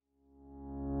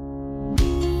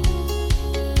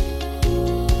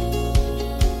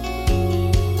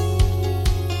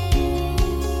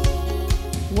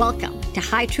Welcome to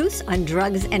High Truths on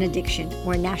Drugs and Addiction,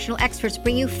 where national experts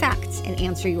bring you facts and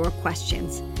answer your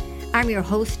questions. I'm your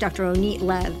host, Dr. Ronit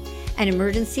Lev, an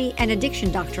emergency and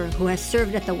addiction doctor who has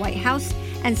served at the White House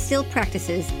and still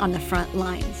practices on the front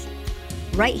lines.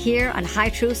 Right here on High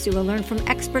Truths, you will learn from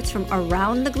experts from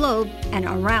around the globe and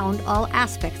around all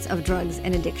aspects of drugs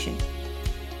and addiction.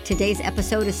 Today's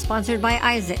episode is sponsored by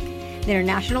ISAC, the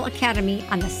International Academy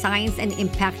on the Science and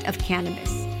Impact of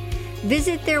Cannabis.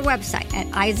 Visit their website at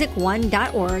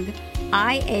isac1.org,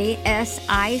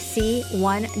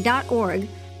 IASIC1.org,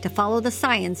 to follow the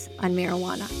science on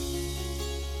marijuana.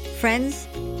 Friends,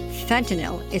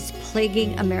 fentanyl is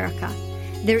plaguing America.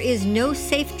 There is no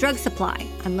safe drug supply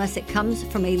unless it comes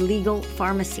from a legal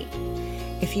pharmacy.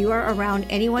 If you are around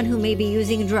anyone who may be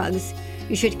using drugs,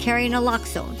 you should carry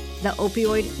naloxone, the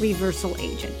opioid reversal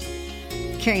agent.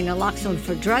 Carrying naloxone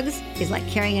for drugs is like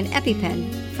carrying an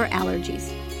EpiPen for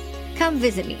allergies. Come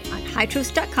visit me on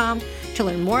hightruths.com to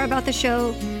learn more about the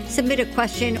show, submit a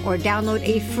question, or download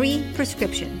a free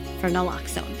prescription for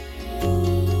naloxone.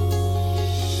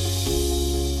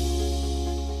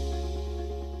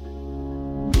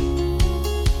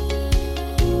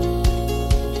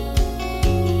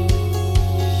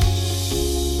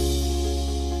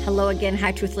 Hello again,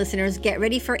 High Truth listeners. Get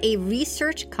ready for a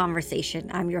research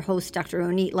conversation. I'm your host, Dr.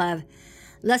 Ronit Lev.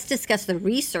 Let's discuss the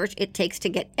research it takes to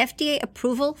get FDA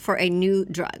approval for a new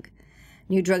drug.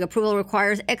 New drug approval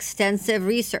requires extensive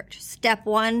research. Step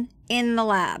 1, in the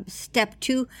lab. Step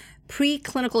 2,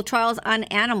 preclinical trials on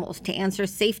animals to answer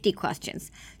safety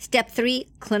questions. Step 3,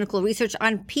 clinical research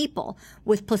on people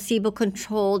with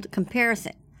placebo-controlled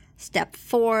comparison. Step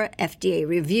 4, FDA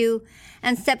review.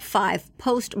 And Step 5,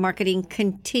 post-marketing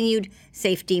continued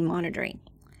safety monitoring.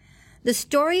 The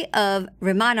story of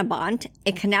rimonabant,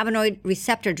 a cannabinoid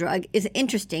receptor drug, is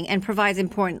interesting and provides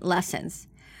important lessons.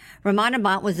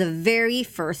 Rimonabant was the very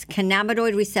first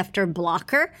cannabinoid receptor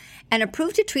blocker and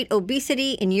approved to treat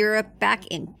obesity in Europe back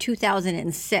in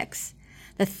 2006.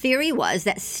 The theory was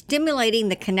that stimulating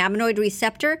the cannabinoid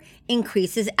receptor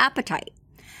increases appetite.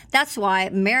 That's why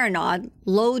Marinade,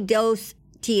 low-dose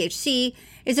THC,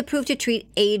 is approved to treat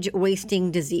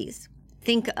age-wasting disease.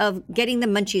 Think of getting the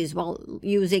munchies while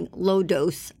using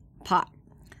low-dose pot.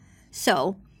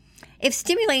 So, if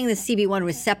stimulating the CB1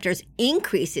 receptors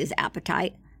increases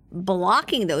appetite,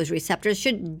 blocking those receptors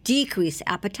should decrease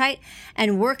appetite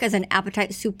and work as an appetite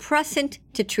suppressant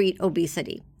to treat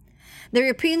obesity. The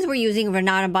Europeans were using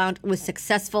rimonabant with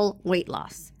successful weight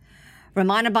loss.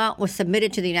 Rimonabant was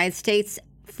submitted to the United States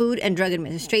Food and Drug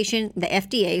Administration, the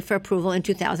FDA, for approval in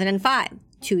 2005.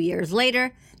 2 years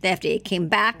later, the FDA came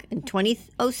back in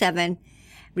 2007,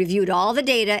 reviewed all the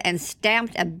data, and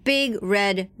stamped a big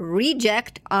red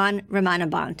reject on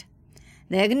rimonabant.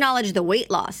 They acknowledged the weight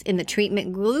loss in the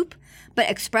treatment group, but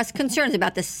expressed concerns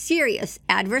about the serious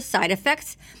adverse side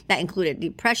effects that included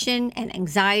depression and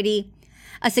anxiety.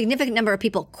 A significant number of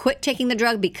people quit taking the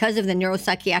drug because of the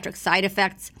neuropsychiatric side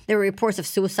effects. There were reports of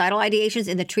suicidal ideations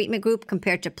in the treatment group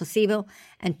compared to placebo,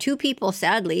 and 2 people,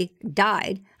 sadly,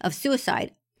 died of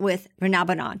suicide with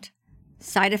rimonabant.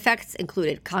 Side effects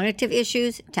included cognitive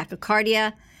issues,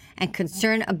 tachycardia, and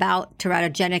concern about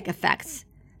teratogenic effects.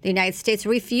 The United States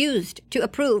refused to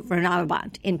approve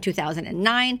rimonabant in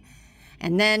 2009,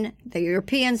 and then the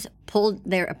Europeans pulled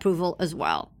their approval as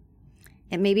well.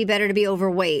 It may be better to be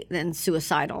overweight than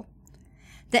suicidal.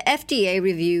 The FDA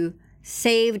review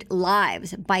saved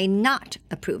lives by not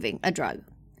approving a drug.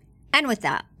 And with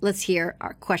that, let's hear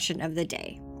our question of the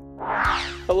day.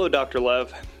 Hello, Dr.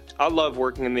 Lev. I love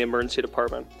working in the emergency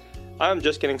department. I'm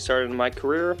just getting started in my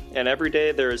career, and every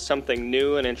day there is something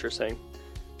new and interesting.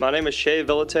 My name is Shay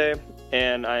Villate,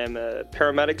 and I am a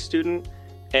paramedic student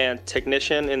and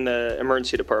technician in the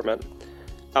emergency department.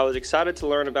 I was excited to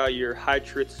learn about your High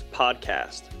Truths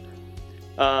podcast.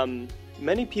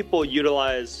 Many people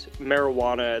utilize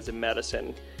marijuana as a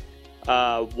medicine.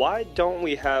 Why don't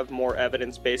we have more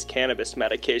evidence-based cannabis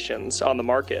medications on the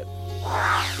market?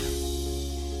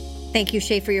 Thank you,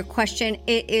 Shay, for your question.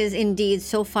 It is indeed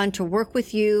so fun to work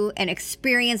with you and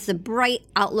experience the bright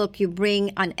outlook you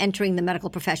bring on entering the medical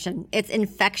profession. It's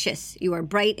infectious. You are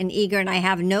bright and eager, and I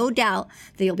have no doubt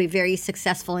that you'll be very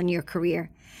successful in your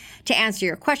career. To answer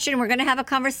your question, we're going to have a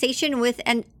conversation with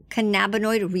a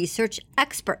cannabinoid research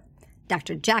expert,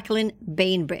 Dr. Jacquelyn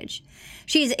Bainbridge.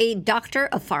 She's a doctor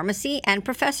of pharmacy and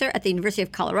professor at the University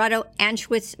of Colorado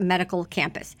Anschutz Medical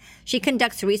Campus. She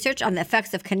conducts research on the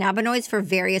effects of cannabinoids for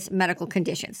various medical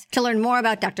conditions. To learn more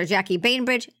about Dr. Jackie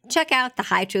Bainbridge, check out the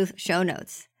High Truth show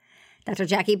notes. Dr.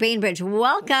 Jackie Bainbridge,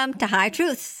 welcome to High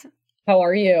Truths. How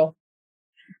are you?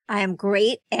 I am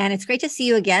great, and it's great to see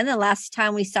you again. The last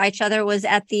time we saw each other was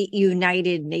at the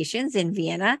United Nations in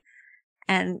Vienna,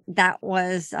 and that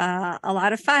was a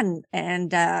lot of fun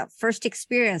and first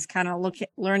experience kind of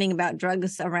learning about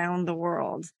drugs around the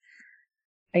world.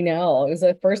 I know it was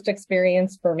a first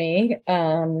experience for me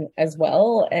as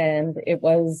well, and it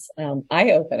was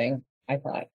eye-opening, I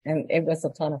thought, and it was a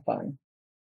ton of fun.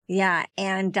 Yeah,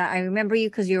 and I remember you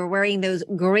because you were wearing those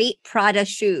great Prada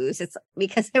shoes. It's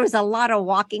because there was a lot of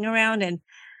walking around,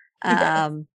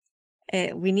 and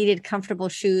we needed comfortable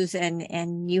shoes,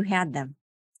 and you had them.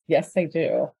 Yes, I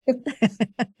do.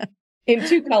 In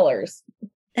two colors.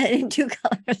 In two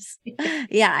colors.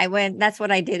 Yeah, I went. That's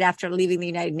what I did after leaving the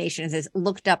United Nations, is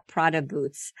looked up Prada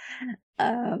boots.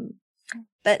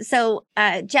 But so,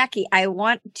 Jackie, I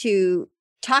want to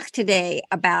talk today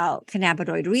about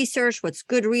cannabinoid research, what's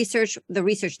good research, the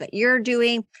research that you're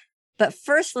doing. But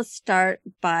first, let's start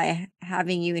by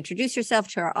having you introduce yourself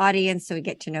to our audience so we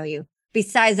get to know you,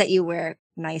 besides that you wear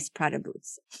nice Prada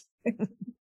boots.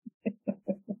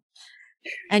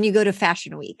 And you go to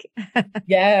Fashion Week.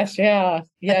 Yes.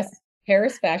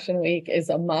 Paris Fashion Week is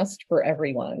a must for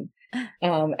everyone.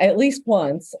 At least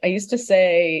once. I used to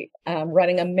say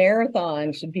running a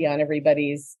marathon should be on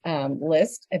everybody's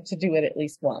list, and to do it at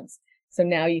least once. So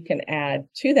now you can add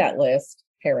to that list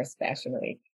Paris Fashion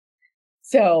Week.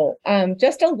 So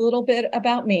just a little bit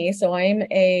about me. So I'm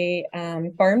a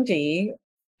PharmD.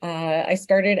 I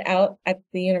started out at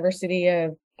the University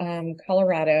of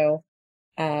Colorado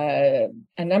a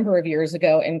number of years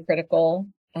ago in critical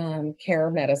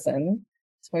care medicine.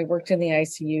 So I worked in the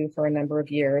ICU for a number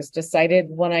of years, decided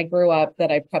when I grew up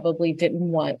that I probably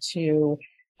didn't want to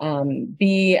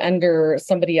be under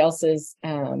somebody else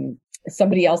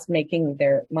making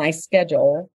my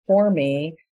schedule for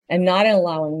me and not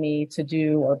allowing me to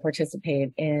do or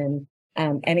participate in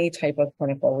any type of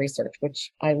clinical research,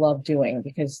 which I love doing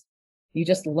because you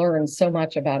just learn so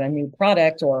much about a new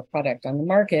product or a product on the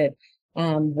market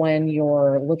when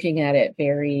you're looking at it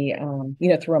very,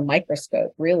 through a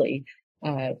microscope, really,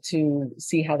 to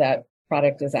see how that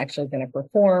product is actually going to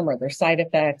perform, or their side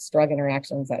effects, drug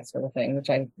interactions, that sort of thing, which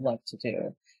I love to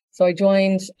do. So I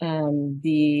joined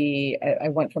I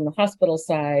went from the hospital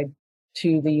side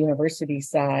to the university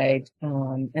side,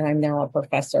 and I'm now a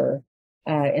professor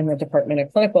in the Department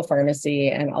of Clinical Pharmacy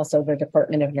and also the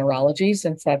Department of Neurology,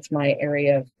 since that's my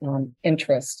area of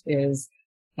interest is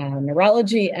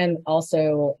neurology and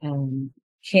also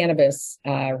cannabis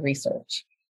research.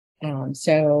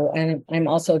 And I'm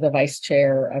also the vice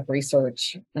chair of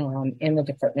research in the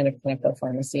Department of Clinical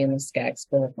Pharmacy in the SCAG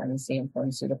School of Pharmacy and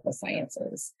Pharmaceutical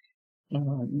Sciences.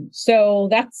 So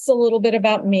that's a little bit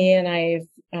about me, and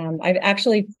I've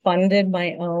actually funded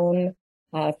my own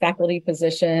faculty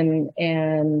position,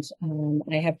 and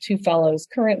I have 2 fellows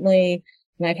currently,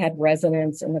 and I've had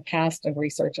residents in the past and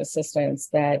research assistants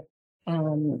that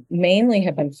mainly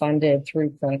have been funded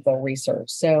through clinical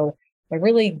research. So I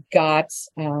really got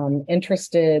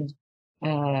interested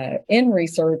in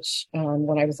research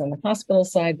when I was on the hospital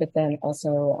side, but then also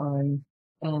on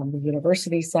the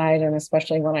university side, and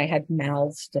especially when I had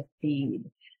mouths to feed.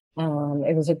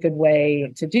 It was a good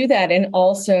way to do that. And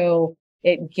also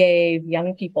it gave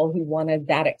young people who wanted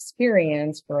that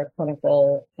experience for a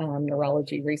clinical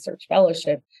neurology research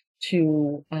fellowship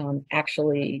to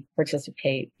actually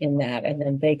participate in that. And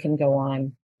then they can go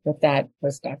on with that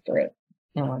postdoctorate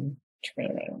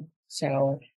training.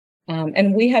 So,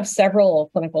 and we have several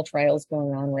clinical trials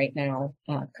going on right now,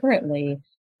 currently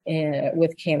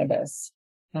with cannabis.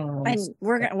 And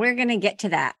we're going to get to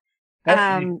that.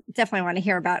 Okay. Definitely want to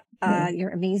hear about your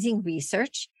amazing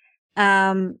research.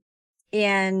 And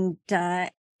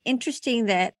interesting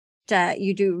that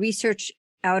you do research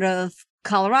out of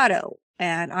Colorado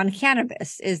and on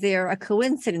cannabis. Is there a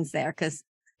coincidence there? Because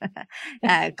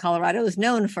Colorado is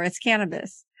known for its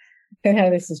cannabis. Yeah,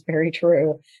 this is very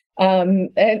true. And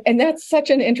that's such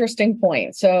an interesting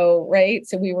point. So, right.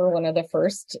 So we were one of the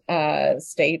first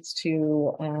states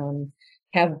to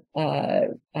have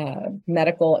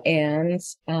medical and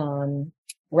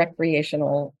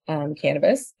recreational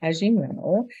cannabis, as you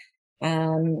know.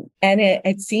 And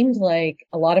it seemed like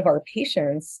a lot of our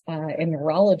patients in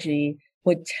neurology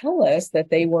would tell us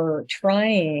that they were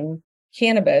trying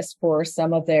cannabis for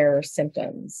some of their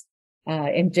symptoms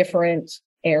in different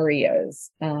areas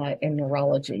in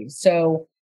neurology. So,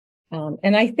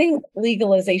 and I think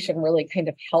legalization really kind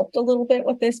of helped a little bit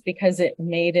with this because it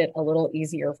made it a little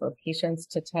easier for patients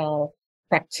to tell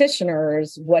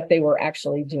practitioners what they were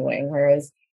actually doing.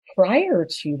 Whereas prior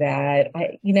to that,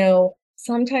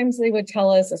 sometimes they would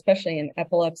tell us, especially in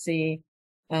epilepsy,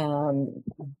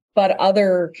 but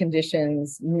other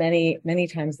conditions, many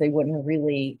times they wouldn't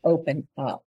really open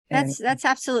up. That's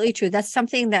absolutely true. That's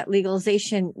something that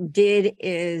legalization did,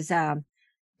 is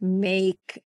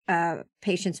make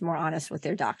patients more honest with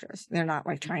their doctors. They're not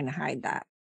like trying to hide that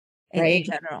in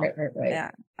general.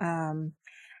 Right. Yeah.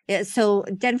 Yeah, so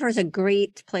Denver is a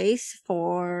great place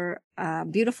for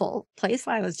beautiful place.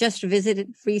 I was just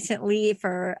visited recently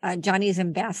for Johnny's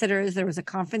Ambassadors. There was a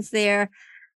conference there.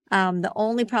 The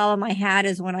only problem I had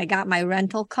is when I got my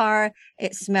rental car,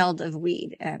 it smelled of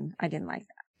weed, and I didn't like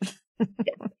that.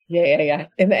 Yeah.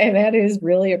 And that is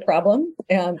really a problem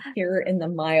here in the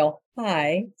Mile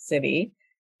High city,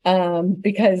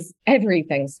 because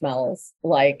everything smells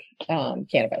like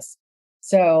cannabis.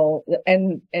 So,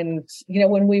 and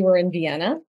when we were in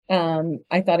Vienna,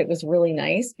 I thought it was really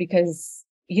nice because,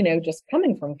 just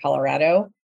coming from Colorado,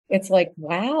 it's like,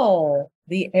 wow,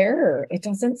 the air, it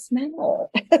doesn't smell.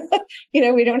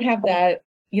 We don't have that,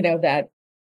 that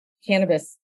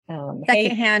cannabis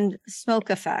secondhand smoke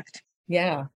effect.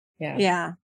 Yeah.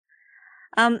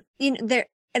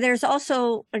 There's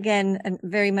also, again,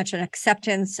 very much an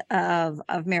acceptance of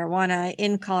marijuana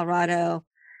in Colorado,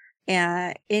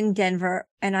 in Denver.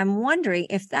 And I'm wondering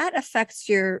if that affects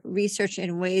your research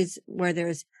in ways where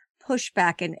there's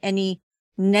pushback and any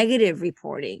negative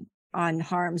reporting on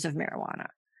harms of marijuana.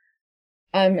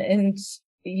 That's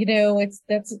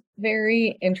a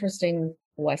very interesting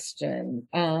question.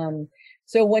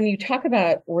 So when you talk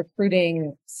about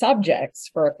recruiting subjects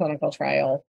for a clinical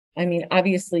trial, I mean,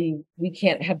 obviously we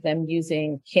can't have them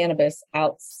using cannabis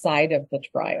outside of the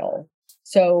trial.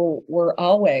 So we're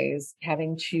always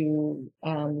having to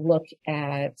look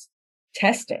at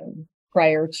testing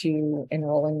prior to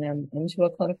enrolling them into a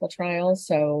clinical trial.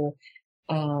 So,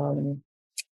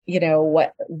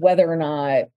 whether or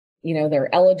not,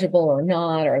 they're eligible or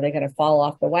not, are they going to fall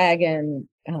off the wagon,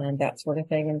 that sort of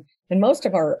thing. And in most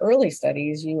of our early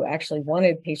studies, you actually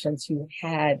wanted patients who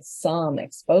had some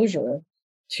exposure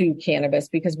to cannabis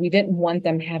because we didn't want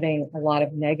them having a lot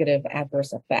of negative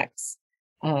adverse effects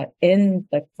in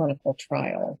the clinical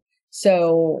trial.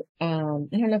 So I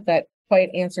don't know if that quite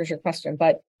answers your question,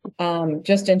 but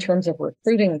just in terms of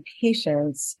recruiting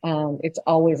patients, it's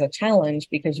always a challenge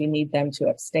because you need them to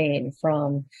abstain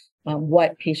from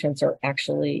what patients are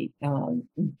actually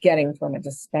getting from a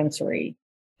dispensary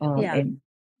in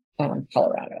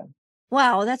Colorado.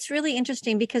 Wow, that's really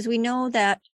interesting because we know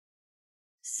that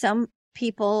some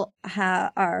people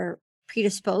are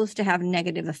predisposed to have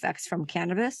negative effects from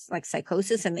cannabis, like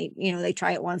psychosis, and they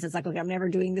try it once, it's like, okay, I'm never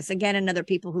doing this again, and other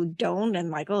people who don't,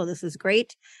 and like, oh, this is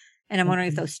great. And I'm wondering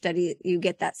if those studies, you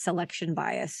get that selection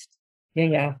bias.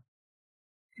 Yeah.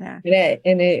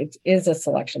 And it is a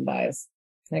selection bias.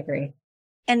 I agree.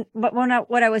 And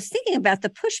what I was thinking about the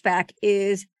pushback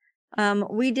is,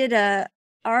 we did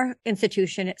our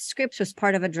institution at Scripps was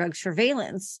part of a drug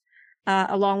surveillance,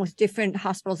 along with different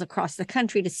hospitals across the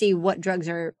country to see what drugs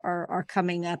are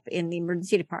coming up in the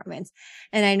emergency departments.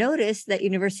 And I noticed that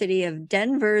University of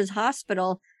Denver's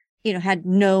hospital, had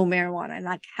no marijuana. And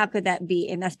like, how could that be?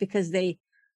 And that's because they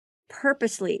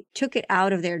purposely took it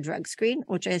out of their drug screen,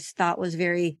 which I thought was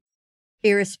very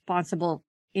irresponsible,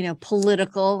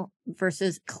 political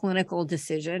versus clinical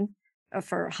decision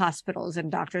for hospitals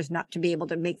and doctors not to be able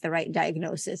to make the right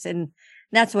diagnosis. And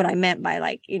that's what I meant by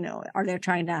like, are they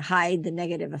trying to hide the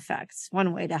negative effects?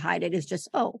 One way to hide it is just,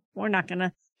 we're not going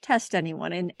to test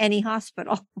anyone in any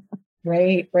hospital.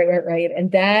 Right.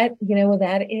 And that,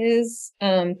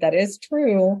 that is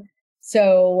true.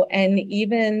 So, and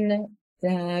even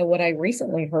what I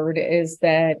recently heard is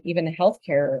that even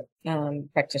healthcare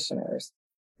practitioners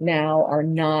now are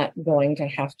not going to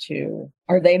have to,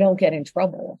 or they don't get in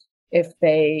trouble if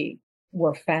they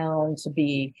were found to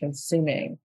be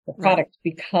consuming the product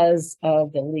because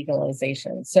of the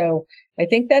legalization. So I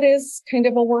think that is kind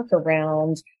of a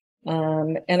workaround.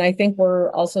 And I think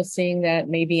we're also seeing that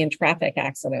maybe in traffic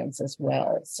accidents as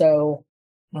well. So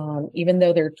even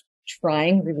though they're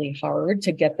trying really hard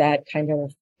to get that kind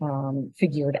of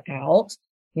figured out,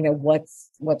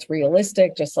 what's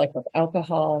realistic, just like with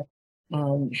alcohol,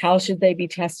 how should they be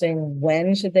testing?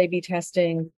 When should they be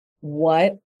testing?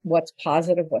 What's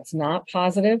positive, what's not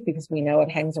positive, because we know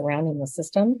it hangs around in the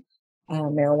system.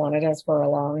 Marijuana does for a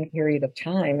long period of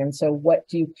time. And so what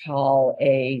do you call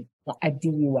a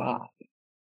DUI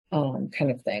kind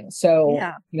of thing? So,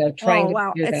 trying to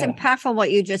wow. It's impactful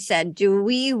what you just said. Do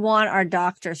we want our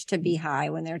doctors to be high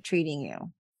when they're treating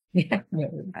you? Yeah.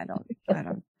 I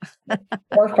don't.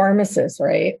 Or pharmacists,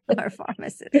 right? Or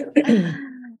pharmacists.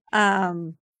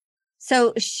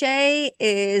 So Shay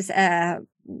is a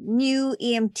new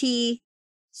EMT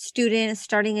student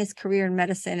starting his career in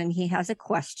medicine, and he has a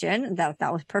question that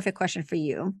was a perfect question for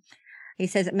you. He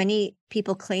says that many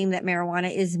people claim that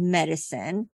marijuana is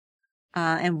medicine,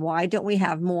 and why don't we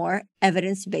have more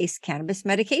evidence-based cannabis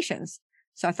medications?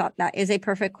 So I thought that is a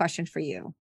perfect question for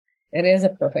you. It is a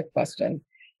perfect question.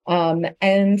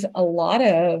 And a lot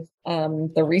of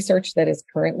the research that is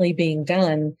currently being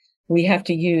done, we have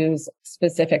to use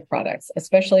specific products,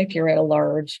 especially if you're at a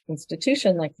large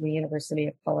institution like the University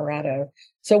of Colorado.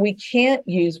 So we can't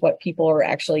use what people are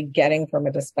actually getting from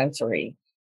a dispensary.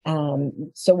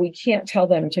 So we can't tell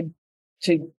them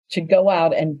to go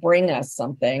out and bring us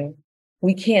something.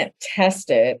 We can't test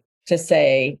it to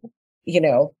say,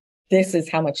 this is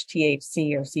how much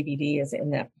THC or CBD is in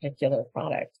that particular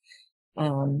product,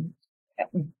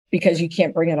 because you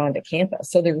can't bring it onto campus.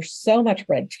 So there's so much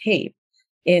red tape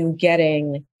in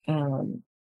getting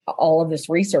all of this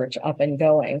research up and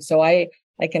going. So I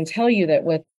can tell you that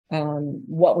with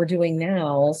what we're doing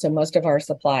now, so most of our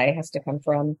supply has to come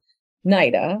from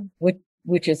NIDA,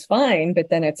 which is fine, but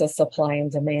then it's a supply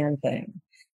and demand thing.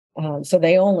 So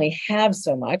they only have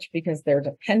so much because they're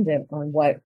dependent on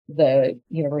what the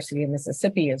University of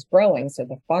Mississippi is growing. So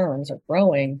the farms are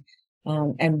growing,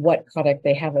 and what product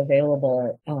they have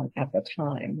available at the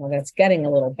time. Well, that's getting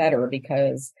a little better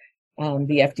because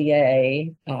the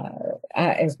FDA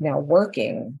is now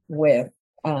working with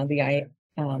the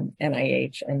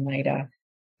NIH and NIDA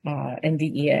and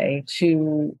DEA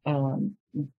to,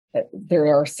 there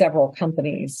are several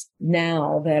companies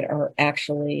now that are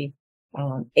actually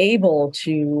able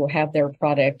to have their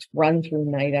product run through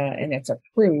NIDA, and it's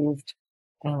approved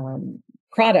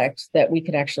product that we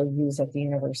could actually use at the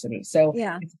university. So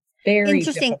yeah, it's very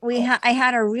interesting. I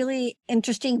had a really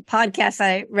interesting podcast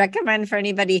I recommend for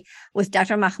anybody with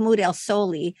Dr. Mahmoud El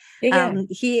Soli.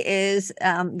 He is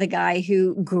the guy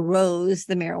who grows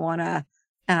the marijuana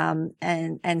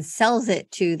and sells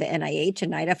it to the NIH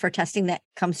and NIDA for testing that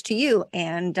comes to you.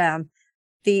 And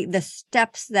the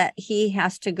steps that he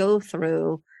has to go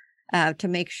through to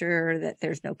make sure that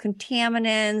there's no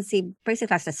contaminants. He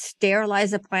basically has to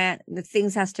sterilize the plant. The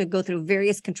things has to go through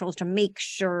various controls to make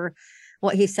sure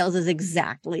what he sells is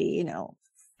exactly,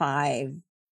 5,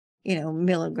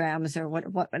 milligrams or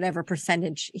whatever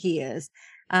percentage he is.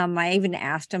 I even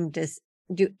asked him to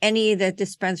do any of the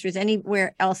dispensaries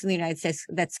anywhere else in the United States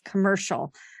that's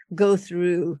commercial go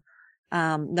through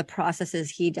the processes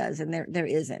he does, and there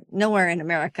isn't. Nowhere in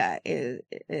America is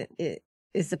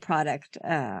the product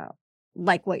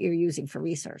like what you're using for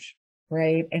research.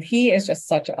 Right. And he is just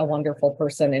such a wonderful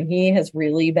person. And he has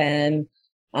really been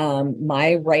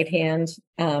my right-hand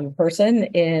person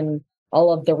in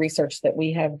all of the research that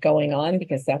we have going on,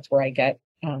 because that's where I get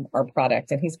our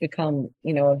product. And he's become,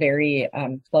 a very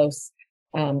close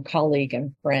colleague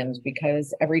and friend,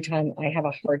 because every time I have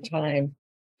a hard time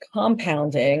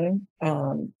compounding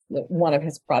one of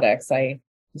his products, I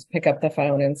just pick up the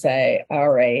phone and say, all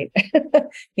right,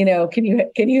 can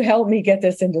you help me get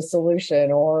this into solution?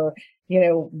 Or,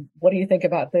 what do you think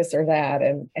about this or that?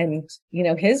 And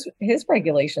his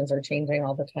regulations are changing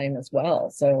all the time as well.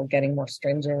 So getting more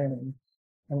stringent and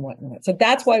whatnot. So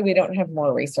that's why we don't have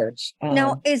more research.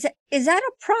 Now, is that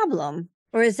a problem,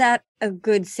 or is that a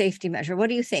good safety measure? What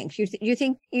do you think? You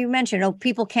think you mentioned,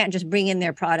 people can't just bring in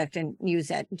their product and use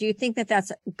it. Do you think that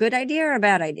that's a good idea or a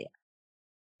bad idea?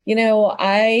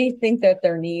 I think that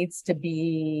there needs to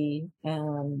be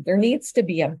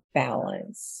a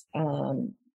balance.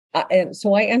 And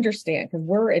so I understand, because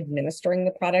we're administering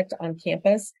the product on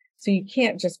campus. So you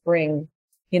can't just bring,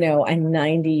 a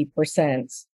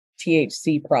 90%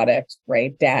 THC product,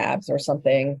 right? Dabs or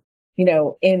something,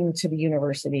 into the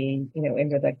university,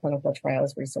 into the Clinical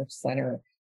Trials Research Center,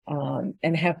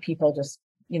 and have people just,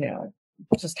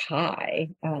 just high,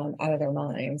 out of their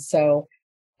minds. So,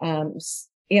 and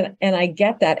I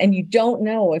get that. And you don't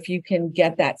know if you can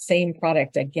get that same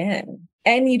product again.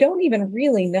 And you don't even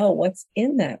really know what's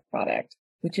in that product,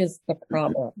 which is the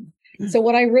problem. Mm-hmm. So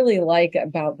what I really like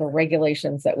about the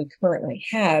regulations that we currently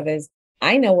have is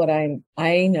I know when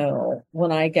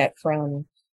I get from,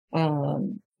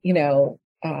 Mahmoud,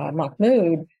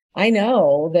 I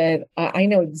know that I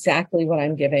know exactly what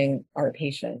I'm giving our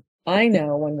patient. I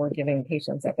know when we're giving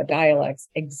patients at the Dialects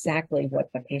exactly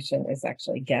what the patient is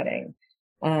actually getting.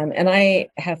 And I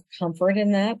have comfort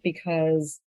in that,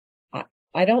 because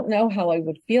I don't know how I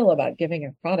would feel about giving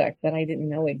a product that I didn't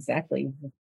know exactly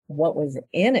what was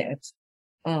in it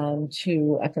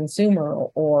to a consumer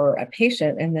or a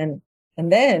patient. And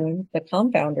then the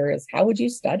compounder is, how would you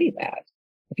study that?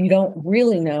 If you don't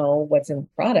really know what's in the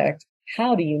product,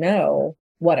 how do you know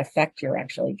what effect you're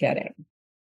actually getting?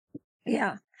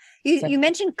 Yeah. You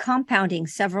mentioned compounding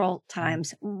several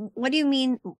times. What do you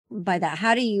mean by that?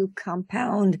 How do you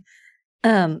compound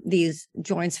these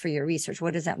joints for your research?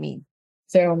 What does that mean?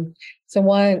 So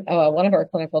one of our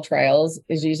clinical trials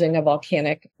is using a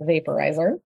volcanic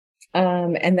vaporizer,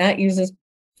 and that uses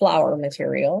flower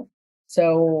material.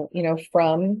 So,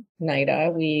 from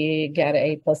NIDA, we get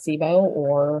a placebo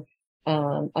or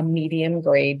a medium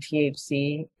grade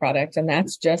THC product. And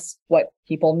that's just what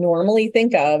people normally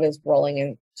think of as rolling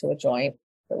into a joint,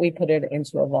 but we put it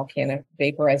into a volcanic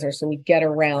vaporizer. So we get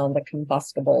around the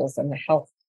combustibles and the health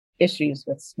issues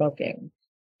with smoking.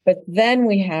 But then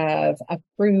we have a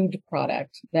crude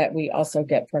product that we also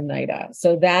get from NIDA.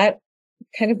 So that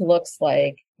kind of looks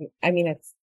like,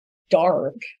 it's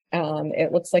dark.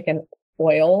 It looks like an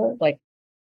oil,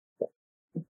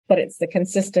 but it's the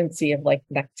consistency of like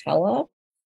Nutella,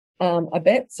 a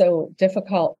bit. So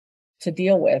difficult to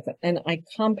deal with. And I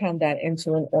compound that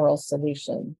into an oral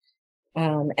solution,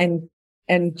 and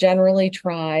generally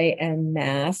try and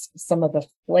mask some of the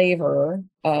flavor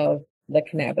of the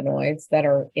cannabinoids that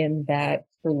are in that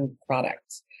crude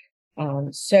product.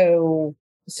 So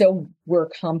we're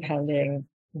compounding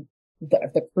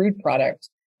the crude product,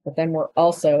 but then we're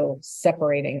also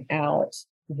separating out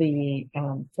the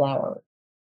flower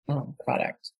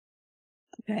product.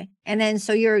 Okay. And then,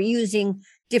 so you're using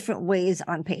different ways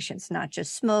on patients, not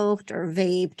just smoked or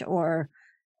vaped or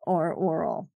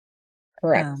oral.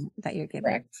 Correct. That you're giving.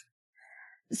 Correct.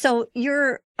 So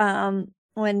you're,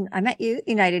 when I met you,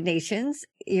 United Nations,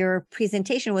 your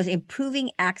presentation was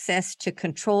improving access to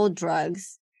controlled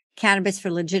drugs, cannabis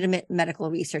for legitimate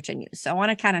medical research and use. So I want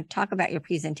to kind of talk about your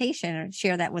presentation and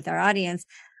share that with our audience.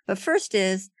 But first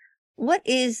what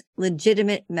is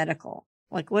legitimate medical?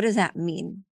 Like, what does that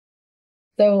mean?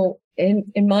 So in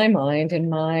my mind, in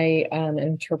my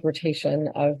interpretation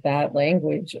of that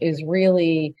language is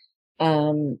really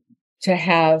to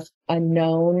have a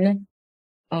known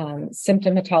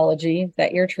symptomatology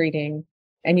that you're treating,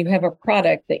 and you have a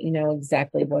product that you know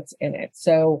exactly what's in it.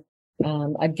 So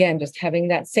again, just having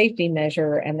that safety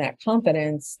measure and that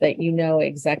confidence that you know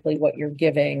exactly what you're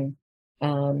giving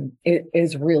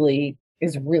is really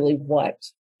what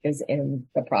is in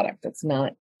the product. It's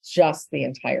not just the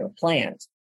entire plant,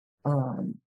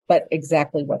 but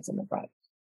exactly what's in the product.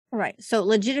 Right. So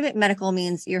legitimate medical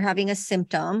means you're having a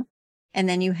symptom, and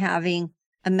then you having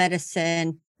a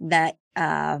medicine that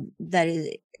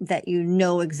you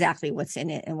know exactly what's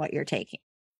in it and what you're taking.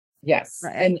 Yes.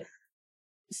 Right. And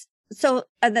so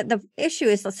the issue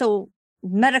is, so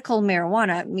medical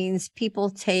marijuana means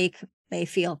people they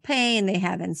feel pain, they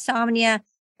have insomnia,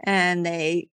 and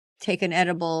they take an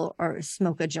edible or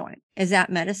smoke a joint. Is that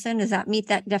medicine? Does that meet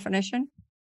that definition?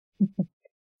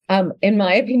 In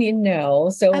my opinion, no.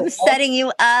 So I'm setting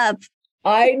you up.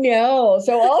 I know.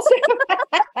 So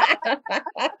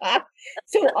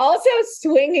also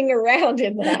swinging around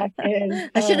in that is,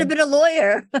 I should have been a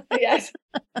lawyer. Yes.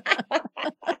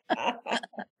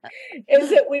 Is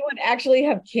that we would actually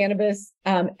have cannabis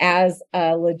as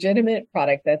a legitimate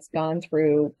product that's gone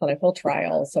through clinical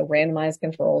trials, so randomized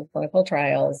controlled clinical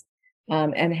trials,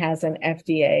 and has an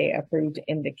FDA approved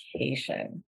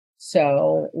indication.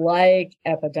 So like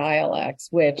Epidiolex,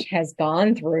 which has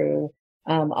gone through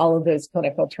all of those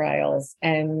clinical trials,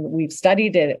 and we've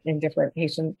studied it in different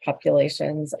patient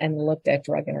populations and looked at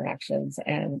drug interactions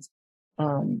and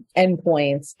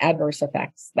endpoints, adverse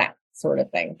effects, that sort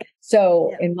of thing.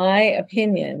 So in my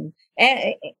opinion,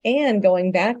 and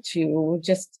going back to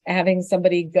just having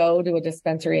somebody go to a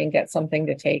dispensary and get something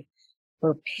to take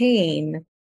for pain,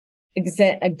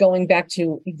 going back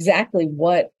to exactly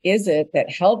what is it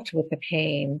that helped with the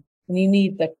pain, and you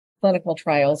need the clinical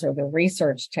trials or the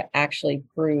research to actually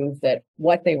prove that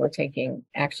what they were taking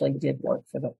actually did work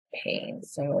for the pain.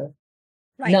 So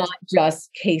not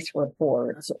just case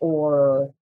reports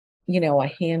or,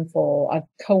 a handful, a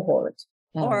cohort.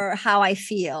 Or how I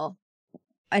feel,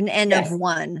 an N of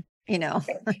one,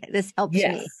 this helps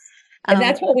me. And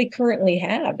that's what we currently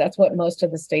have. That's what most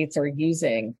of the states are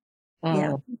using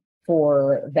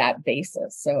for that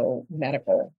basis. So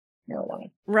medical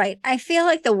marijuana. Right. I feel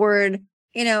like the word,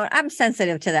 I'm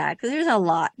sensitive to that because there's a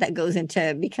lot that goes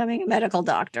into becoming a medical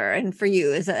doctor, and for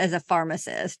you as a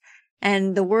pharmacist,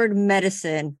 and the word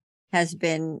medicine has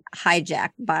been hijacked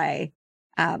by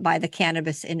the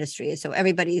cannabis industry. So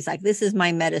everybody's like, this is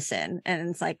my medicine. And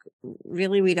it's like,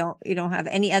 really, you don't have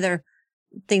any other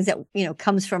things that,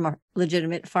 comes from a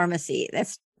legitimate pharmacy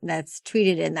that's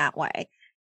treated in that way.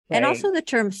 Right. And also the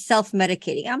term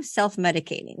self-medicating. I'm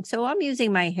self-medicating. So I'm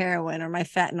using my heroin or my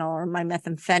fentanyl or my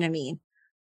methamphetamine.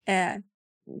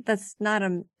 That's not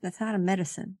a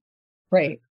medicine.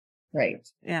 Right. Right.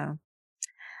 Yeah.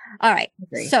 All right.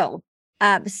 Agree. So,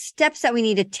 steps that we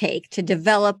need to take to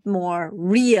develop more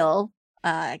real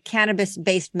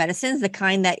cannabis-based medicines, the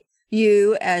kind that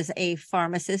you as a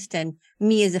pharmacist and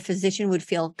me as a physician would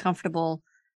feel comfortable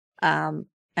uh,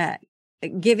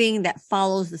 giving, that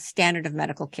follows the standard of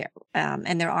medical care.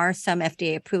 And there are some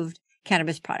FDA-approved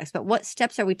cannabis products, but what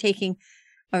steps are we taking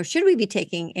or should we be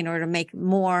taking in order to make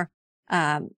more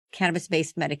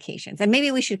cannabis-based medications? And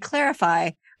maybe we should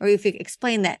clarify, or if you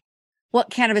explain that what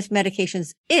cannabis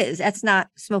medications is. That's not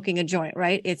smoking a joint,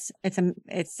 right? It's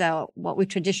what we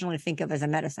traditionally think of as a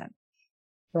medicine.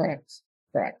 Correct.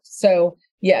 So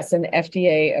yes, an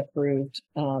FDA approved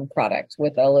product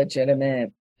with a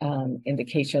legitimate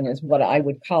indication is what I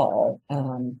would call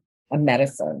a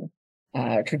medicine,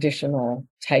 traditional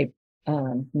type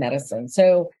medicine.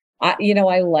 So I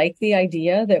like the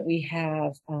idea that we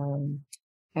have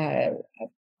a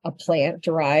plant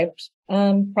derived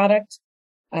product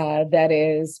that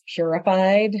is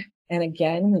purified. And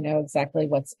again, we know exactly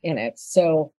what's in it.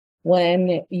 So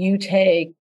when you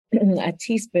take a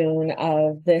teaspoon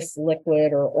of this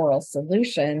liquid or oral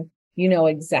solution, you know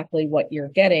exactly what you're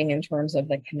getting in terms of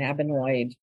the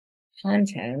cannabinoid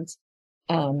content.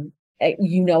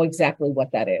 You know exactly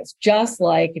what that is. Just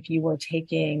like if you were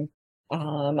taking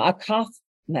a cough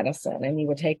medicine and you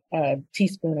would take a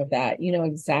teaspoon of that, you know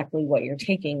exactly what you're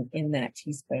taking in that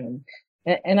teaspoon.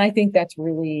 And I think that's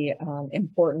really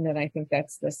important. And I think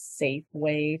that's the safe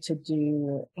way to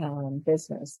do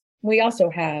business. We also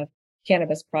have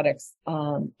cannabis products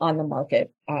on the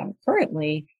market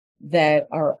currently that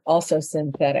are also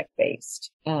synthetic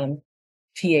based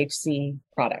THC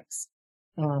products.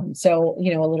 So,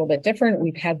 a little bit different.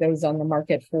 We've had those on the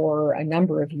market for a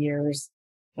number of years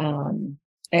and,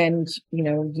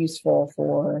 useful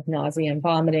for nausea and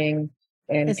vomiting.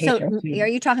 And so are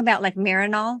you talking about like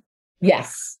Marinol?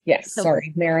 Yes.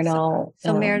 Sorry, Marinol.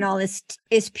 So Marinol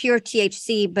is pure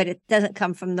THC, but it doesn't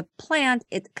come from the plant.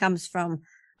 It comes from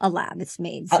a lab. It's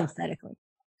made synthetically.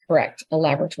 Correct. A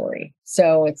laboratory.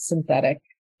 So it's synthetic,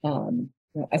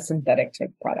 a synthetic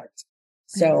type product.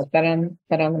 So been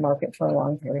on the market for a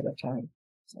long period of time.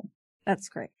 So. That's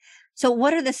great. So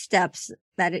what are the steps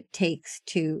that it takes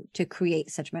to create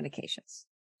such medications?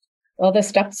 Well, the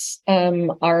steps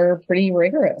are pretty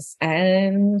rigorous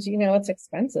and, it's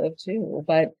expensive too.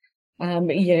 But,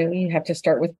 you have to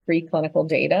start with preclinical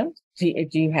data. Do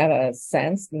you have a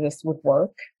sense that this would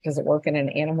work? Does it work in an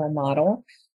animal model?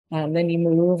 Then you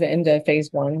move into phase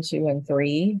 1, 2, and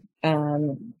 3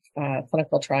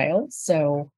 clinical trials.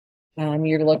 So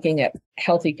you're looking at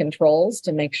healthy controls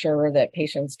to make sure that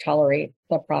patients tolerate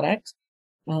the product.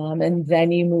 And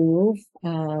then you move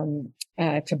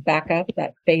to back up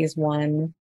that phase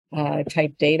 1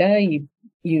 type data.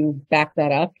 You back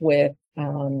that up with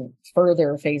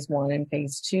further phase 1 and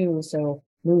phase 2. So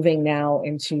moving now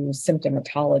into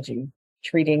symptomatology,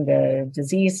 treating the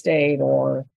disease state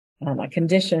or a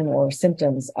condition or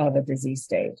symptoms of a disease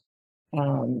state.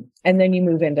 And then you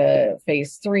move into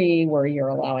phase 3, where you're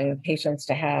allowing patients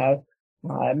to have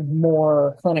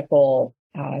more clinical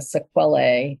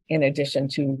sequelae in addition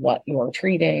to what you're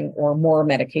treating, or more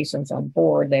medications on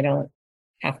board. They don't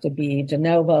have to be de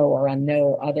novo or on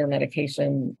no other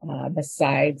medication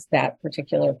besides that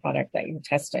particular product that you're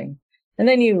testing. And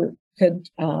then you could,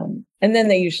 and then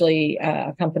they usually,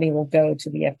 a company will go to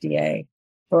the FDA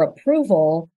for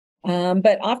approval.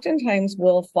 But oftentimes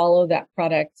we'll follow that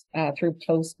product through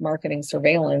post-marketing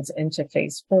surveillance into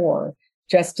phase 4,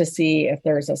 just to see if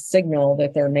there's a signal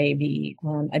that there may be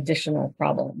additional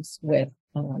problems with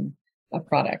a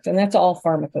product. And that's all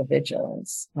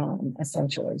pharmacovigilance,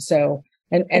 essentially. So,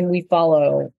 and we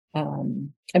follow,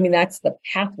 that's the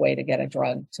pathway to get a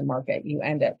drug to market. You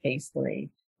end at phase 3,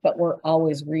 but we're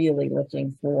always really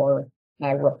looking for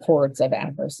reports of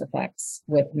adverse effects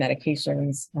with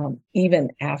medications,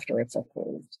 even after it's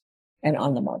approved and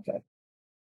on the market.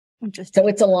 Interesting. So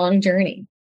it's a long journey.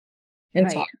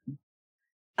 It's right.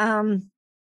 hard.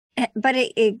 But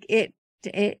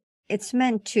it's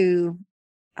meant to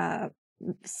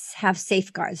have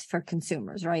safeguards for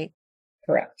consumers, right?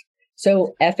 Correct.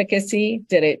 So efficacy,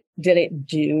 did it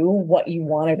do what you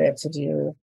wanted it to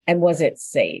do? And was it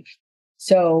safe?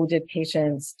 So did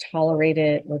patients tolerate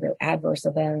it? Were there adverse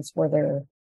events? Were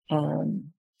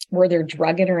there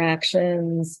drug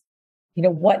interactions?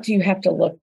 What do you have to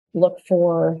look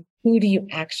for? Who do you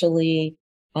actually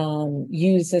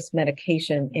use this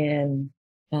medication in?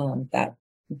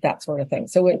 That sort of thing.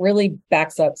 So it really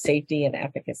backs up safety and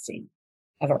efficacy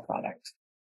of our product.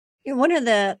 One of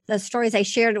the stories I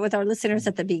shared with our listeners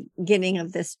at the beginning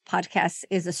of this podcast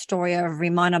is a story of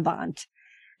Rimonabant.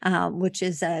 which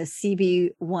is a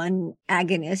CB1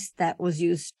 agonist that was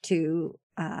used to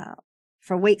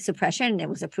for weight suppression. It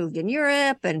was approved in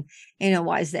Europe, and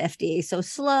why is the FDA so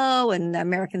slow? And the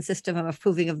American system of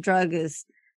approving of drug is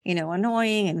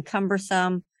annoying and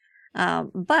cumbersome.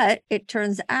 But it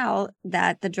turns out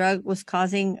that the drug was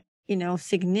causing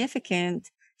significant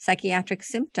psychiatric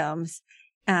symptoms,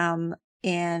 and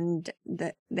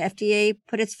the FDA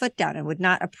put its foot down and would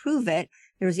not approve it.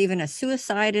 There was even a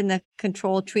suicide in the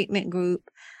control treatment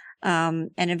group. And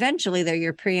eventually their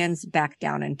Europeans backed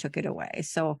down and took it away.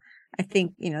 So I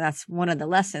think, that's one of the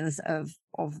lessons of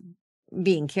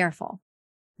being careful.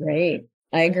 Right.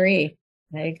 I agree.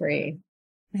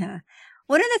 Yeah.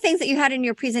 One of the things that you had in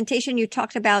your presentation, you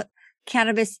talked about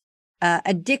cannabis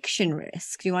addiction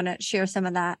risk. Do you want to share some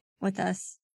of that with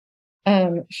us?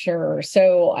 Sure.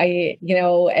 So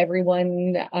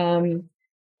everyone,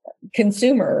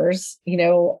 consumers,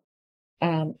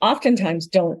 oftentimes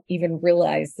don't even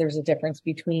realize there's a difference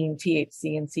between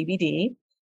THC and CBD,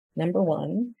 number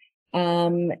one.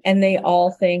 And they all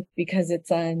think because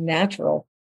it's a natural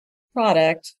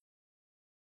product,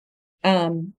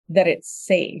 that it's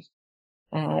safe.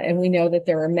 And we know that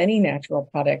there are many natural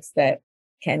products that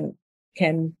can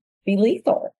be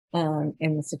lethal,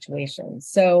 in the situation.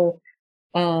 So,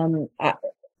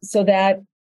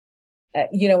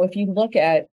 if you look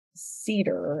at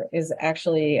Cedar is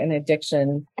actually an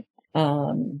addiction,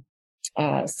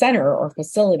 center or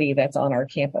facility that's on our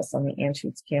campus, on the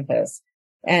Anschutz campus.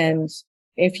 And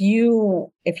if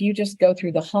you just go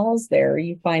through the halls there,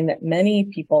 you find that many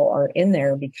people are in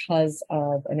there because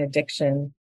of an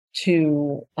addiction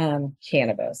to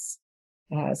cannabis.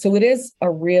 So it is a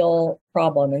real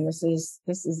problem. And this is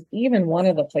even one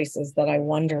of the places that I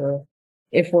wonder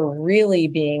if we're really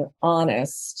being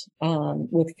honest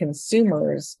with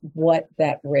consumers, what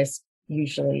that risk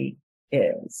usually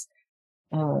is.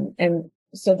 And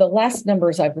so the last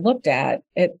numbers I've looked at,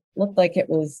 it looked like it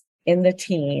was in the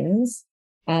teens,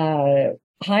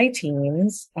 high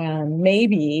teens,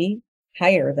 maybe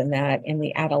higher than that in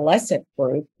the adolescent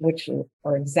group, which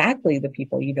are exactly the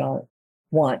people you don't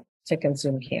want to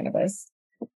consume cannabis.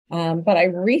 But I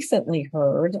recently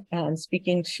heard,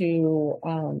 speaking to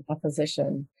a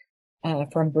physician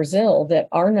from Brazil, that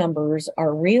our numbers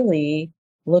are really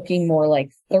looking more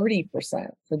like 30%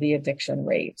 for the addiction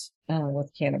rate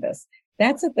with cannabis.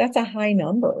 That's a high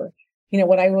number.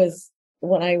 When I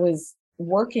was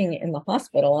working in the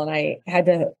hospital and I had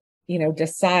to,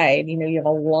 decide, you have a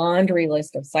laundry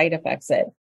list of side effects that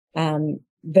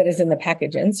is in the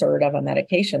package insert of a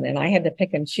medication. And I had to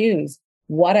pick and choose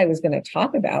what I was going to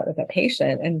talk about with a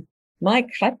patient. And my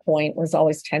cut point was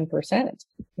always 10%.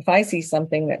 If I see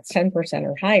something that's 10%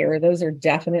 or higher, those are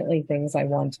definitely things I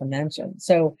want to mention.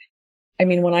 So,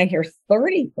 when I hear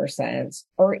 30%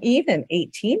 or even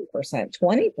 18%,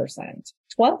 20%,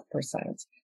 12%,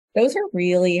 those are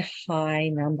really high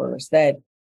numbers that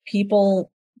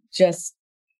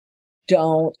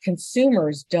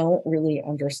consumers don't really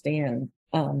understand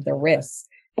the risks.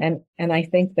 And I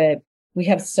think that we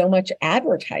have so much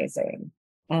advertising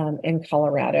in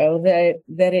Colorado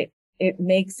that it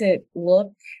makes it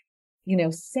look,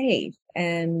 safe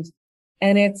and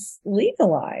it's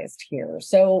legalized here.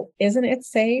 So isn't it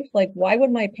safe? Like, why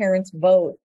would my parents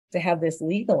vote to have this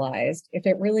legalized if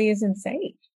it really isn't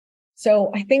safe?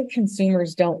 So I think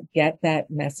consumers don't get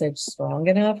that message strong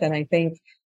enough. And I think,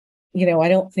 I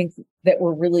don't think that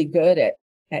we're really good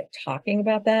at talking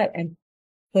about that and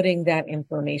putting that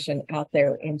information out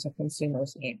there into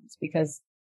consumers' hands, because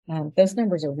those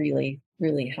numbers are really,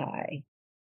 really high.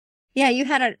 Yeah, you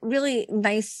had a really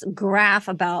nice graph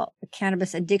about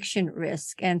cannabis addiction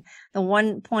risk. And the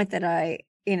one point that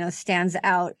stands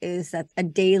out is that a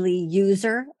daily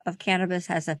user of cannabis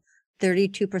has a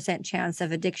 32% chance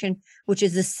of addiction, which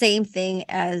is the same thing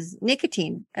as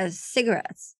nicotine, as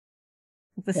cigarettes.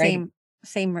 The Right.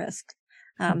 same risk.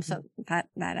 So that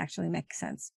actually makes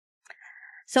sense.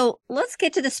 So let's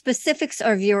get to the specifics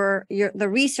of the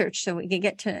research so we can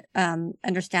get to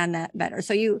understand that better.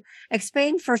 So you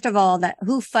explained, first of all, that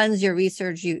who funds your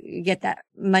research. You get that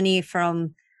money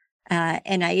from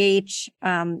NIH.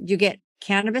 You get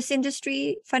cannabis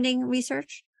industry funding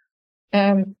research?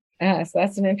 So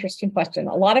that's an interesting question.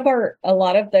 A lot of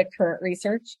the current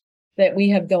research that we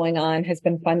have going on has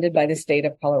been funded by the state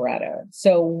of Colorado.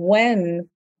 So when,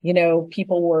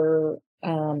 people were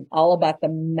all about the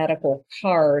medical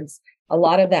cards, a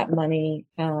lot of that money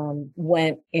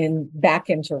went back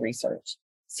into research.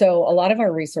 So a lot of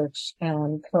our research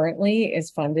currently is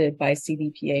funded by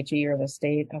CDPHE, or the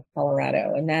state of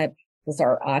Colorado. And that was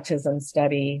our autism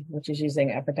study, which is using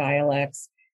Epidiolex.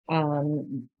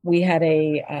 We had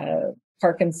a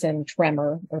Parkinson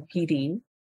tremor, or PD,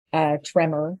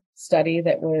 tremor study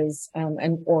that was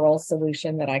an oral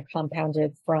solution that I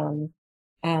compounded from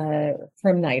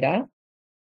NIDA.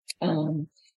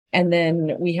 And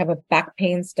then we have a back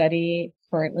pain study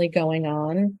currently going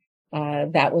on.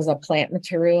 That was a plant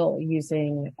material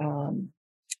using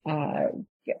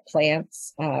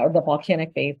plants, or the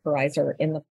volcanic vaporizer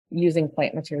using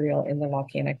plant material in the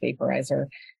volcanic vaporizer,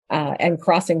 and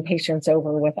crossing patients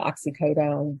over with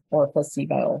oxycodone or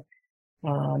placebo.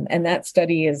 And that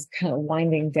study is kind of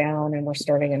winding down, and we're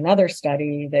starting another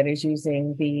study that is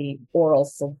using the oral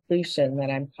solution that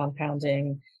I'm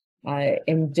compounding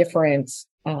in different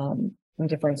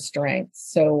strengths.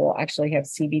 So we'll actually have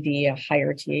CBD, a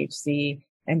higher THC,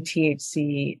 and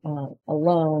THC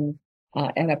alone,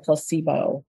 and a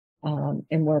placebo,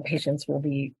 and where patients will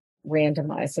be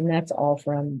randomized. And that's all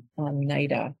from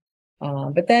NIDA.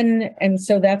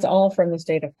 So that's all from the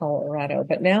state of Colorado.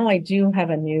 But now I do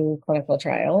have a new clinical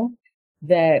trial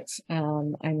that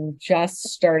I'm just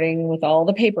starting with all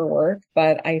the paperwork,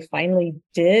 but I finally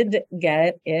did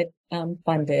get it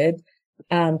funded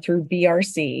through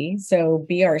BRC. So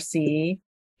BRC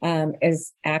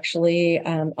is actually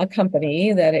a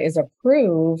company that is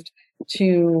approved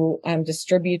to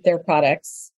distribute their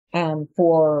products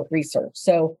for research.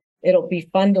 So it'll be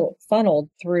funneled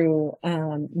through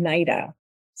NIDA.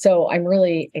 So I'm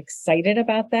really excited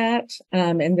about that.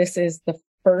 And this is the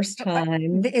first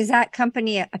time. Is that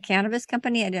company a cannabis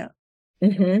company? I don't.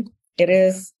 Mm-hmm. It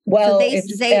is. Well, so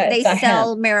they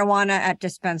sell marijuana at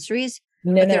dispensaries,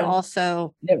 but they're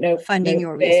also funding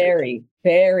your research. Very,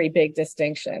 very big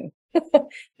distinction.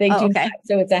 They do not.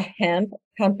 So it's a hemp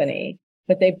company,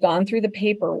 but they've gone through the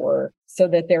paperwork so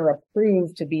that they're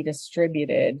approved to be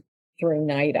distributed through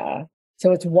NIDA.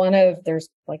 So it's there's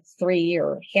like 3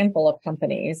 or handful of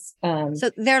companies. So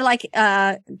they're like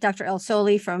Dr. El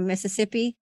Soli from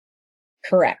Mississippi?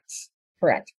 Correct.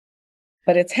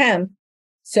 But it's hemp.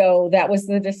 So that was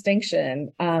the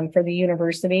distinction for the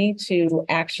university to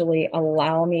actually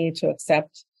allow me to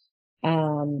accept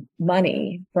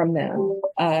money from them,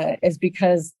 is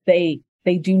because they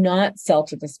do not sell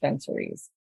to dispensaries.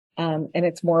 And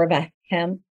it's more of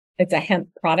it's a hemp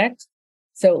product.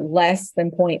 So less than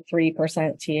 0.3%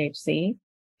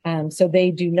 THC. So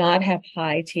they do not have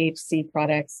high THC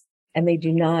products, and they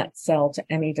do not sell to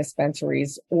any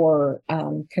dispensaries or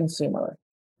consumer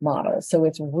models. So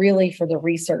it's really for the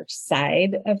research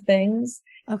side of things.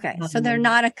 Okay. So they're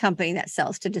not a company that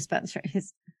sells to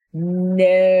dispensaries.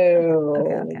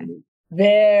 No. Okay.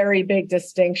 Very big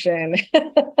distinction.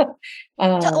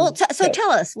 So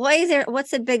tell us,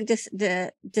 what's the big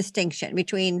distinction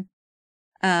between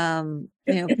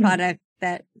product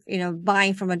that,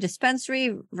 buying from a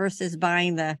dispensary versus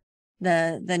buying the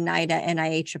NIDA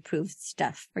NIH approved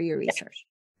stuff for your research?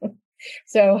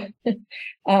 So,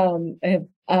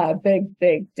 a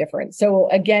big difference. So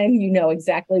again, you know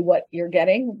exactly what you're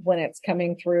getting when it's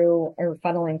coming through or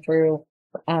funneling through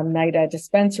NIDA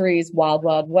dispensaries. Wild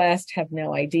West, have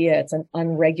no idea. It's an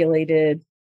unregulated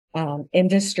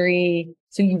industry.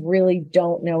 So you really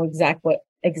don't know exactly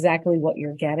what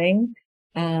you're getting.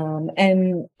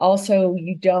 And also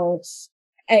you don't,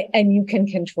 and you can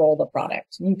control the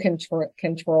product. You can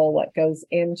control what goes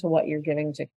into what you're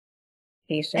giving to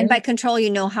patients. And by control,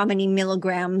 how many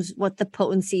milligrams, what the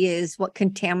potency is, what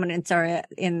contaminants are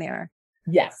in there.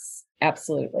 Yes,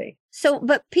 absolutely. So,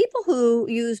 but people who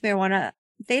use marijuana,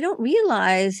 they don't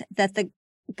realize that the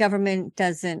government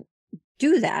doesn't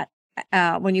do that.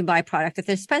 When you buy product at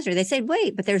the dispensary, they say,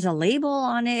 wait, but there's a label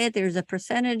on it. There's a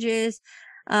percentages.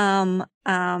 And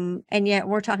yet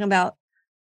we're talking about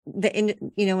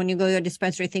when you go to a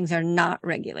dispensary, things are not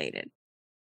regulated.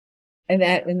 And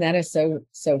that is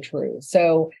so true.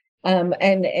 So,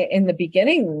 and in the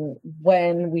beginning,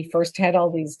 when we first had all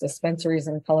these dispensaries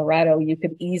in Colorado, you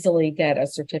could easily get a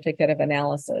certificate of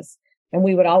analysis. And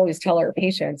we would always tell our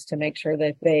patients to make sure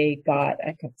that they got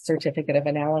a certificate of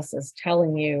analysis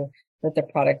telling you that the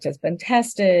product has been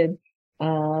tested,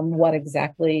 what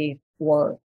exactly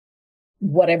or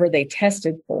whatever they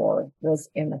tested for was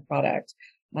in the product.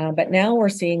 But now we're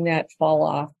seeing that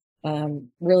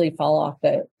really fall off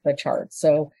the charts.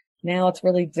 So now it's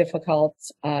really difficult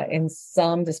in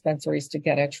some dispensaries to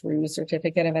get a true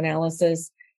certificate of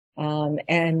analysis.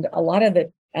 And a lot of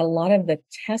the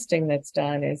testing that's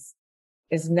done is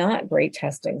not great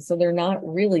testing. So they're not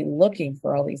really looking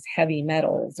for all these heavy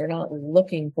metals. They're not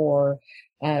looking for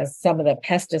some of the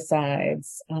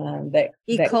pesticides that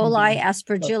E. coli,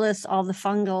 aspergillus, all the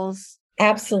fungals.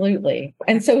 Absolutely.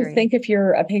 And so think if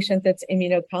you're a patient that's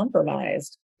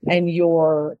immunocompromised and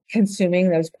you're consuming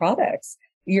those products,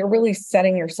 you're really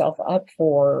setting yourself up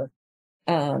for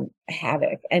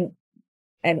havoc and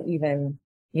even,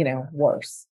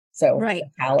 worse. So Right.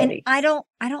 fatality. And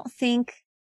I don't think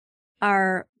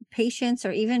our patients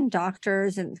or even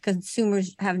doctors and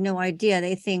consumers have no idea.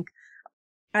 They think,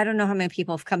 I don't know how many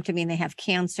people have come to me and they have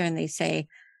cancer and they say,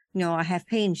 no, I have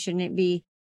pain.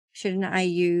 Shouldn't I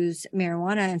use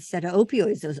marijuana instead of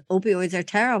opioids? Those opioids are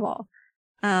terrible.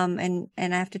 And I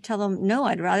have to tell them, no,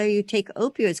 I'd rather you take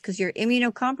opioids because you're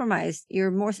immunocompromised.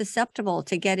 You're more susceptible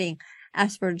to getting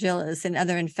aspergillus and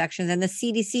other infections. And the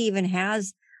CDC even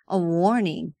has a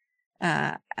warning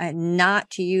not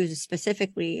to use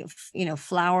specifically,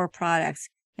 flower products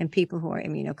in people who are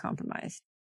immunocompromised.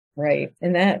 Right.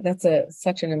 And that's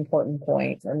such an important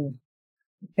point. And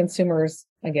consumers,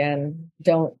 again,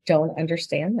 don't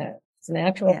understand that. It's a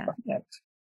natural product.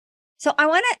 So I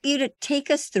want you to take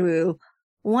us through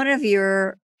one of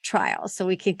your trials so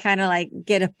we can kind of like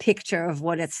get a picture of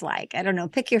what it's like. I don't know,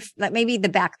 pick maybe the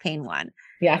back pain one.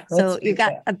 Yeah. So you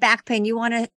got a back pain you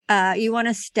want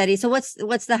to study. So what's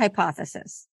the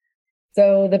hypothesis?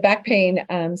 So the back pain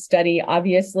study,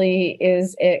 obviously,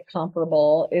 is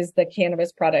the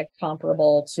cannabis product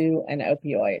comparable to an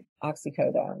opioid,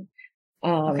 oxycodone?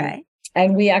 Okay.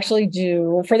 And we actually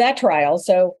do for that trial.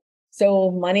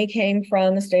 So money came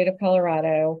from the state of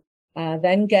Colorado,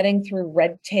 then getting through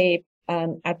red tape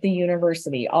at the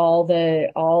university, all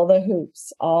the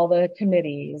hoops, all the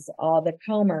committees, all the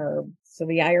COMER, so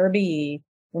the IRB,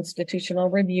 Institutional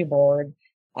Review Board,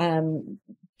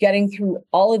 getting through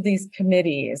all of these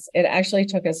committees. It actually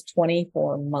took us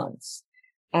 24 months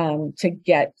to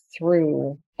get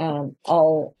through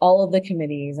all of the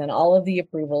committees and all of the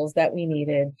approvals that we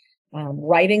needed,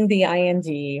 writing the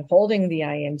IND, holding the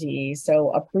IND,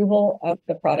 so approval of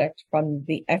the product from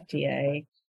the FDA,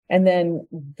 and then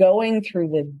going through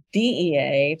the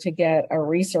DEA to get a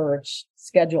research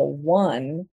Schedule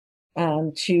 1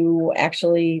 to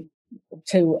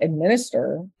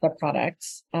administer the product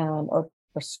or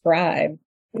prescribe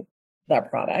the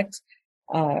product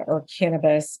or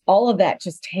cannabis. All of that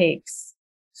just takes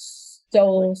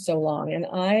so long. And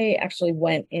I actually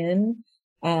went in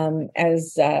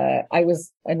as I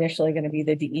was initially going to be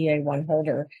the DEA 1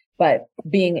 holder, but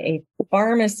being a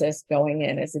pharmacist going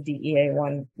in as a DEA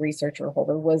 1 researcher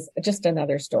holder was just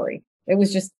another story. It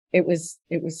was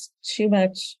too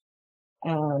much.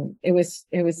 It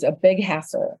was a big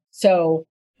hassle. So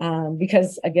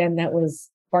because again, that was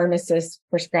pharmacists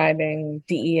prescribing,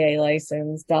 DEA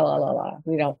license,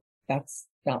 that's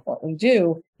not what we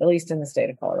do, at least in the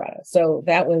state of Colorado. So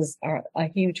that was a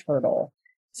huge hurdle.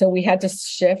 So we had to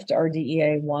shift our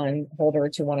DEA 1 holder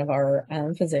to one of our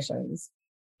physicians.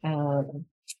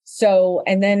 So,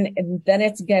 and then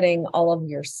it's getting all of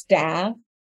your staff,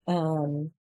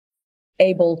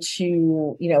 able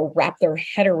to, wrap their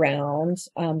head around,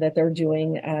 that they're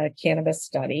doing a cannabis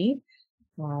study.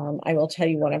 I will tell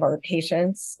you, one of our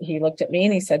patients, he looked at me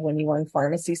and he said, when you were in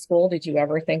pharmacy school, did you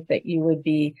ever think that you would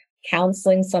be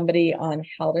counseling somebody on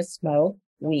how to smoke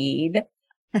weed?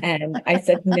 And I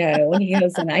said, no. And he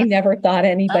goes, and I never thought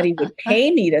anybody would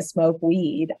pay me to smoke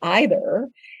weed either.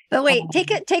 But wait,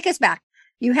 take us back.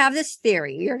 You have this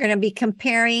theory. You're going to be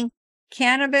comparing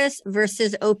cannabis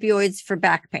versus opioids for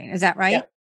back pain. Is that right? Yeah,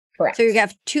 correct. So you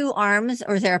have 2 arms,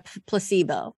 or is there a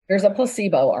placebo? There's a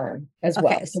placebo arm as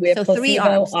well. So we have placebo, 3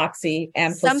 arms. oxy,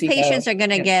 and placebo. Some patients are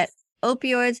going to get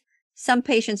opioids. Some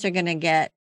patients are going to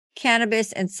get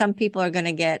cannabis, and some people are going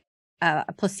to get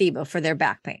a placebo for their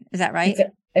back pain. Is that right?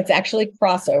 It's actually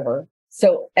crossover.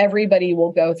 So everybody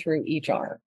will go through each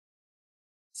arm.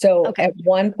 So at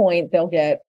one point they'll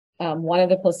get one of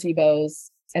the placebos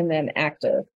and then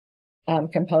active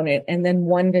component, and then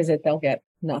one visit they'll get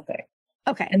nothing.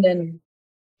 Okay. And then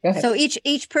go ahead. So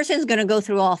each person is going to go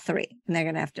through all 3, and they're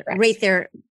going to have to rate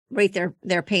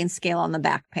their pain scale on the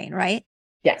back pain, right?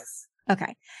 Yes.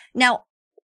 Okay. Now,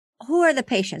 who are the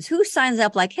patients? Who signs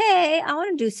up like, hey, I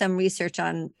want to do some research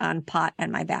on pot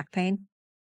and my back pain?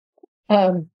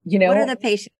 What are the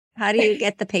patients? How do you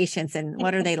get the patients, and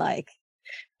what are they like?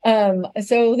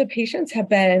 So the patients have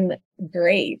been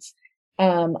great.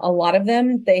 A lot of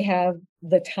them, they have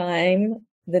the time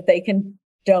that they can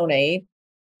donate,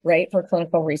 right, for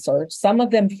clinical research. Some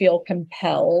of them feel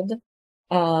compelled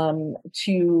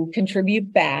to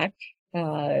contribute back,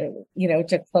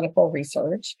 to clinical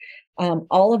research.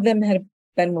 All of them have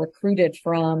been recruited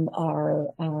from our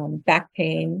back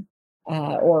pain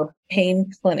or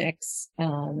pain clinics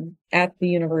at the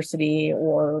university,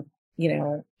 or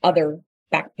other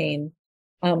back pain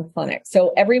clinics.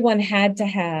 So everyone had to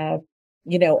have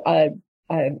an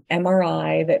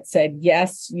MRI that said,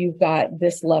 yes, you've got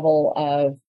this level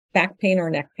of back pain or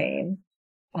neck pain.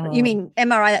 You mean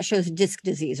MRI that shows disc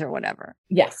disease or whatever?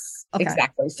 Yes, Okay.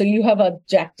 exactly. So you have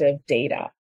objective data.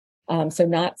 So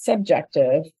not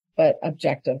subjective, but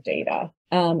objective data.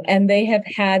 And they have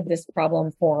had this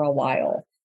problem for a while.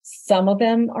 Some of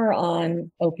them are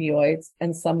on opioids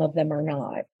and some of them are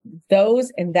not.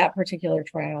 Those in that particular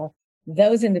trial,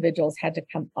 those individuals had to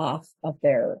come off of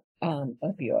their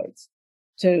opioids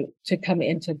to come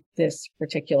into this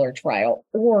particular trial,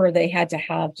 or they had to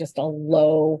have just a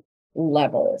low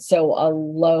level, so a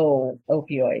low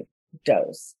opioid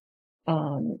dose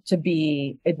to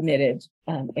be admitted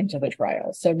into the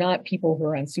trial. So not people who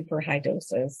are on super high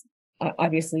doses.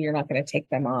 Obviously, you're not going to take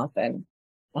them off and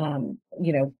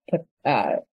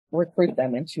recruit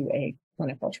them into a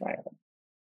clinical trial.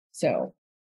 So,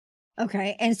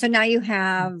 okay, and so now you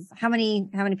have how many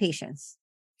patients?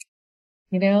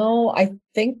 I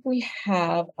think we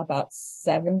have about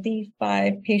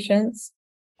 75 patients,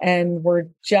 and we're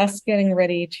just getting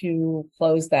ready to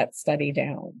close that study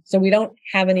down. So we don't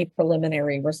have any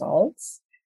preliminary results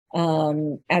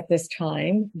at this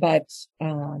time, but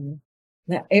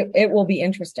it will be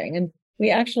interesting. And we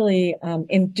actually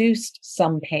induced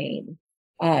some pain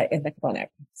in the clinic.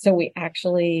 So we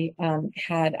actually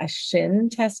had a shin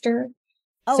tester.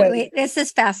 Oh, so, wait, this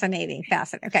is fascinating.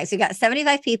 Okay, so you got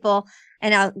 75 people,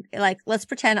 and now, let's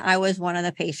pretend I was one of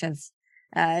the patients.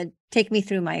 Take me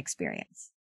through my experience.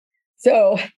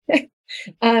 So,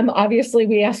 obviously,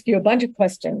 we ask you a bunch of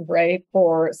questions, right,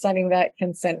 for signing that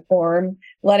consent form,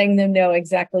 letting them know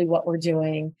exactly what we're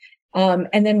doing.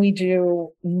 And then we do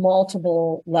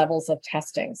multiple levels of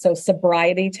testing. So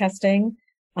sobriety testing,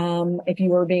 if you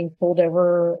were being pulled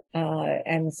over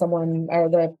and someone or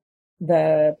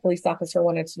the police officer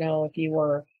wanted to know if you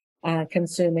were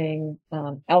consuming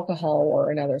alcohol or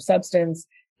another substance,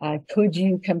 could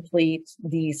you complete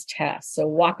these tests? So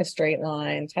walk a straight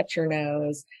line, touch your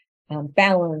nose,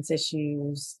 balance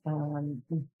issues,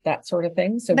 that sort of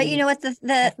thing. So, but you know what,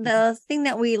 the thing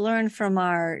that we learned from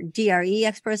our DRE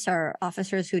experts, our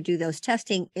officers who do those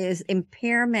testing, is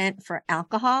impairment for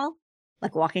alcohol,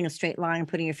 like walking a straight line,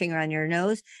 putting your finger on your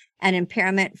nose, and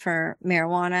impairment for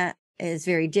marijuana is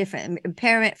very different.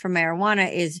 Impairment for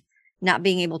marijuana is not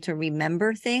being able to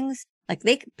remember things.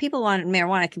 Like people on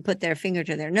marijuana can put their finger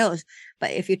to their nose,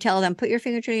 but if you tell them, put your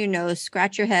finger to your nose,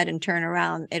 scratch your head and turn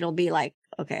around, it'll be like,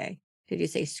 okay, did you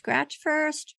say scratch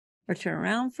first or turn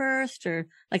around first? Or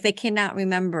like they cannot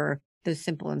remember those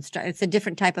simple instructions. It's a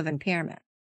different type of impairment.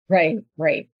 Right.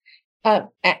 At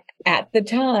the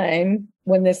time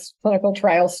when this clinical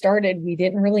trial started, we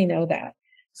didn't really know that.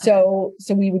 So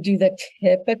we would do the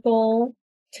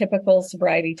typical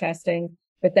sobriety testing,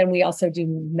 but then we also do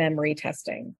memory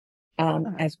testing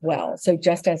as well. So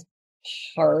just as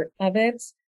part of it,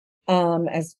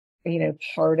 as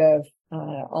part of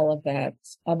all of that,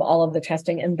 of all of the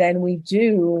testing. And then we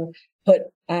do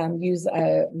use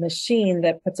a machine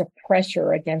that puts a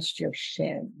pressure against your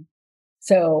shin.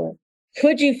 So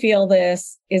could you feel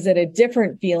this? Is it a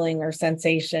different feeling or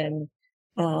sensation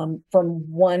from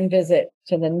one visit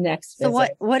to the next visit? So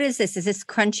what is this? Is this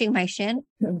crunching my shin?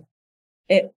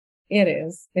 It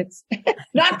is. It's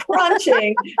not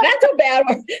crunching. That's a bad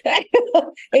word.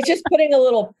 It's just putting a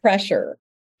little pressure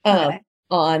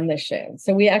on the shin.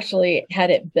 So we actually had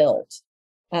it built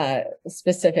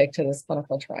specific to this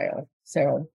clinical trial.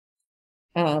 So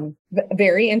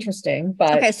very interesting.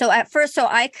 But okay, so at first,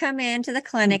 I come into the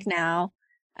clinic now,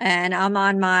 and I'm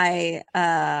on my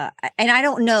and I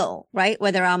don't know, right,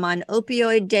 whether I'm on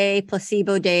opioid day,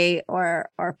 placebo day, or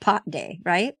pot day,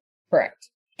 right? Correct.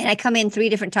 And I come in 3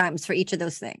 different times for each of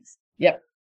those things. Yep.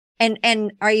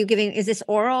 And are you giving? Is this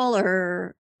oral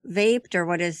or vaped, or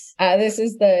what is? This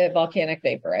is the volcanic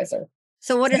vaporizer.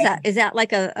 So what is that? Is that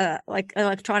like a like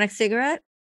electronic cigarette?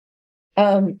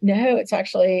 No, it's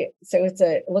actually, so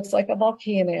it looks like a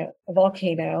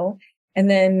volcano, and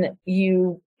then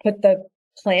you put the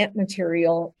plant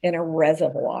material in a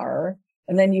reservoir,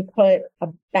 and then you put a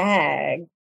bag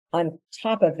on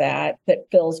top of that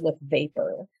fills with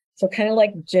vapor. So kind of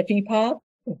like Jiffy Pop.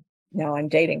 Now I'm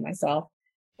dating myself.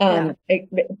 It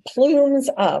plumes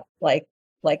up like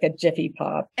a Jiffy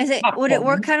Pop. Would it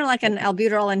work kind of like an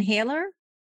albuterol inhaler?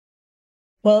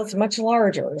 Well, it's much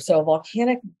larger. So a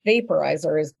volcanic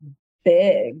vaporizer is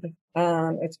big.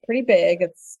 It's pretty big.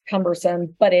 It's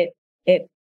cumbersome, but it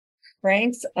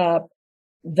cranks up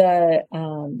the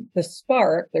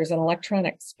spark. There's an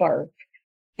electronic spark,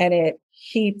 and it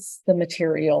heats the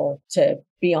material to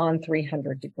beyond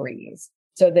 300 degrees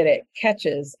so that it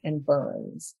catches and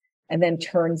burns and then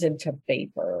turns into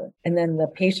vapor. And then the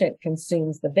patient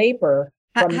consumes the vapor.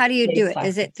 How do you do it?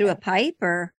 Is it through a pipe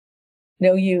or?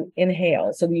 No, you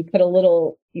inhale. So you put a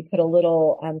little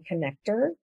connector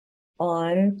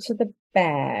onto the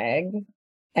bag,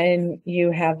 and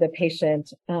you have the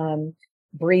patient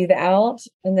breathe out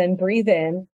and then breathe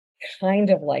in, kind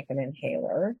of like an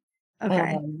inhaler.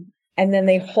 Okay. And then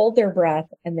they hold their breath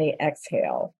and they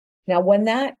exhale. Now, when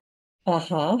that,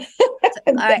 All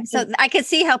right. So I can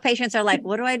see how patients are like,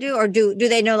 what do I do? Or do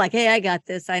they know, like, hey, I got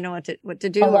this. I know what to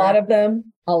do. A lot of them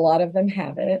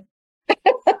have it.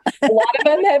 A lot of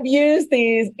them have used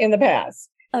these in the past.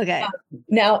 Okay.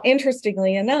 Now,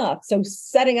 interestingly enough, so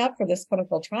setting up for this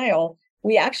clinical trial,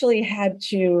 we actually had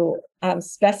to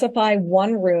specify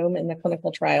one room in the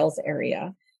clinical trials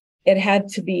area. It had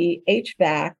to be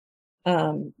HVAC,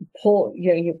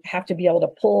 you have to be able to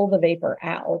pull the vapor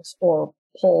out or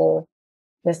pull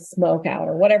the smoke out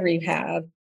or whatever you have.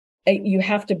 You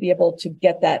have to be able to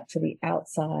get that to the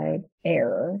outside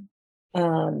air.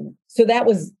 So that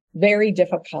was very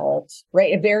difficult,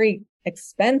 right? Very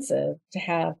expensive to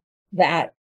have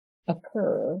that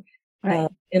occur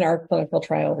in our clinical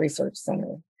trial research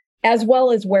center, as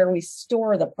well as where we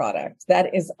store the product.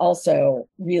 That is also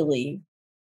really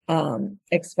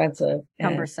expensive,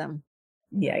 cumbersome.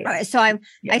 Yeah. All right. So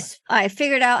I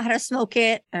figured out how to smoke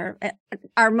it.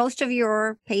 Are most of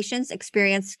your patients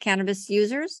experienced cannabis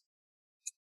users?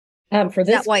 For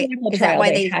this is that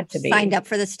why they had to be signed up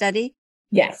for the study?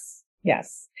 Yes.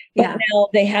 But now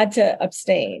they had to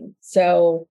abstain.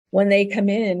 So when they come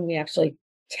in, we actually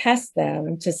test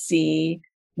them to see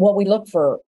what we look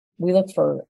for. We look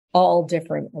for all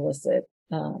different illicit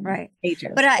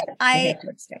agents. But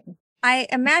I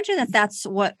imagine that that's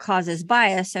what causes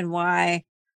bias and why,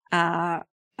 some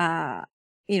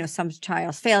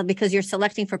trials fail, because you're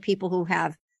selecting for people who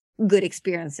have good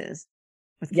experiences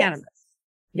with cannabis.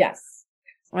 Yes.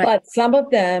 Right. But some of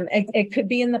them, it could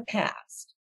be in the past.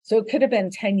 So it could have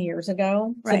been 10 years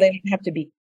ago. So they didn't have to be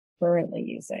currently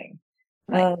using.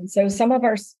 Right. So some of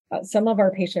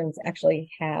our patients actually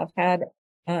have had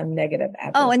negative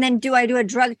adverse. Oh, and then do I do a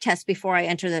drug test before I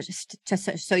enter the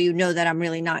test, so you know that I'm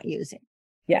really not using?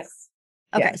 Yes.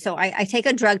 Okay. Yes. So I take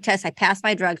a drug test. I pass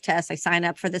my drug test. I sign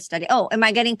up for the study. Oh, am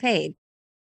I getting paid?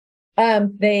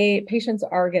 Patients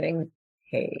are getting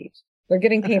paid. They're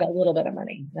getting paid a little bit of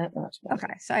money, not much money.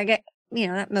 Okay. So I get,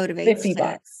 that motivates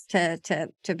 $50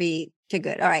 to be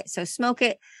good. All right. So smoke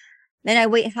it. Then I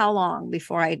wait how long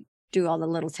before I do all the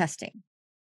little testing?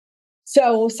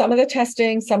 So some of the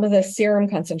testing, some of the serum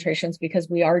concentrations, because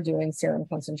we are doing serum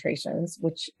concentrations,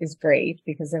 which is great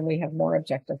because then we have more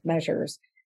objective measures.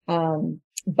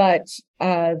 But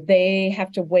they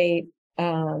have to wait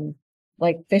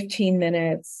like 15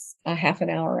 minutes, a half an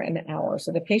hour, an hour.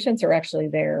 So the patients are actually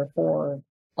there for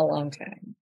a long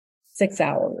time, 6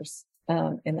 hours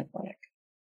in the clinic.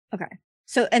 Okay.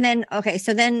 So then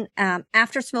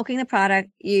after smoking the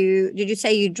product, did you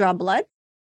say you draw blood?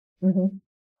 Mm-hmm.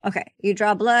 Okay. You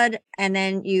draw blood and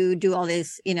then you do all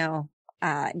this,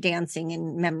 dancing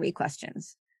and memory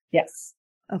questions. Yes.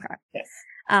 Okay. Yes.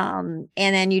 And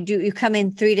then you come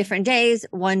in 3 different days.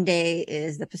 One day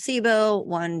is the placebo,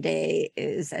 one day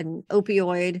is an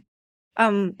opioid,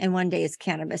 and one day is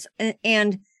cannabis.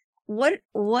 And what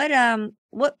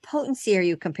potency are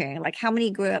you comparing? Like how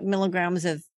many milligrams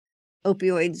of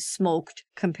opioids smoked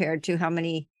compared to how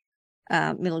many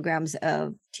milligrams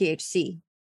of THC?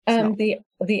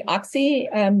 The oxy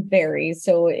varies.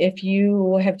 So if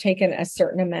you have taken a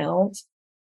certain amount,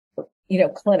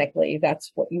 clinically,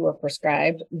 that's what you were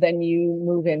prescribed, then you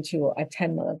move into a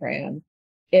 10 milligram.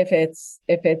 If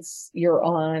you're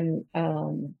on,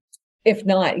 if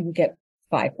not, you get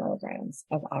 5 milligrams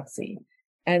of oxy.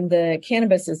 And the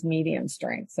cannabis is medium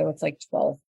strength. So it's like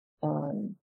 12,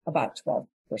 about 12%.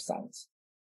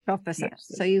 12%.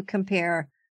 So you compare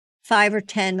 5 or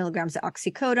 10 milligrams of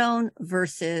oxycodone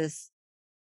versus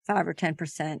 5 or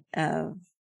 10%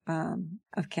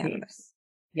 of cannabis.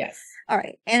 Yes. All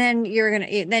right. And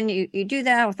then you do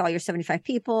that with all your 75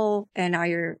 people, and now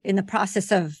you're in the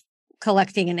process of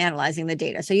collecting and analyzing the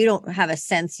data. So you don't have a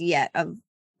sense yet of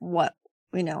what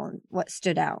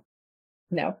stood out.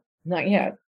 No, not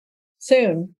yet.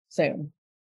 Soon.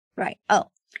 Right. Oh,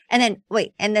 and then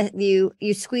wait, and then you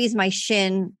squeeze my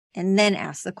shin and then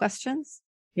ask the questions?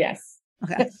 Yes.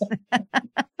 Okay.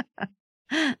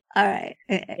 All right.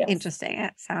 Yes. Interesting.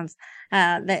 That sounds,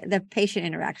 the patient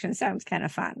interaction sounds kind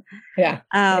of fun. Yeah.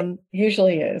 It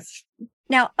usually is.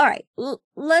 Now, all right.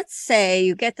 Let's say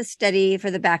you get the study for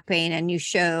the back pain and you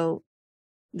show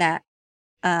that,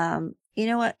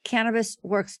 cannabis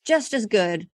works just as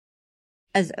good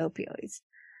as opioids.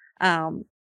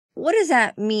 What does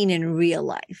that mean in real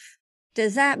life?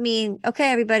 Does that mean,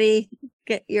 okay, everybody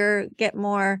get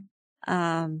more,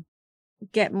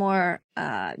 get more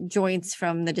joints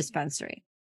from the dispensary?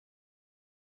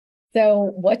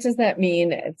 So what does that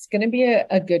mean? It's going to be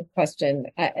a good question.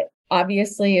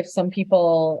 Obviously, if some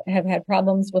people have had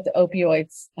problems with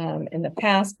opioids in the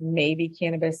past, maybe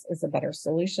cannabis is a better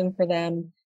solution for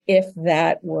them. If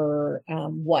that were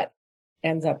what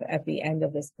ends up at the end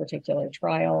of this particular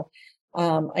trial,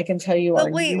 I can tell you.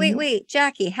 But wait,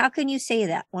 Jackie, how can you say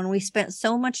that when we spent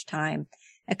so much time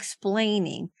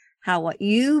explaining how what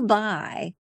you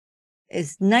buy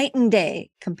is night and day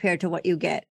compared to what you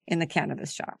get in the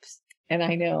cannabis shops? And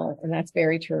I know, and that's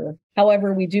very true.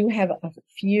 However, we do have a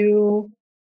few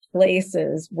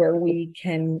places where we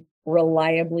can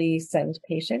reliably send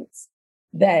patients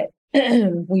that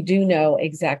we do know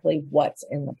exactly what's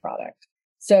in the product.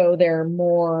 So they're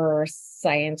more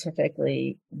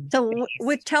scientifically. So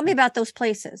tell me about those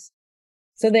places.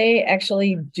 So they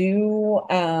actually do,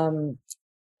 have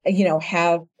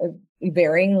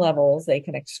varying levels. They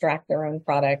can extract their own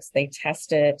products. They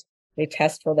test it. They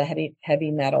test for the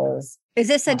heavy metals. Is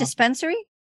this a dispensary?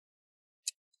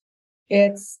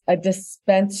 It's a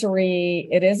dispensary.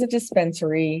 It is a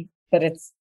dispensary, but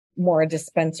it's more a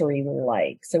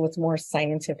dispensary-like. So it's more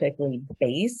scientifically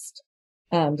based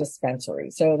dispensary.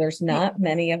 So there's not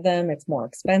many of them. It's more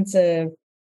expensive,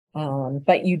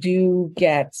 but you do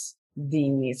get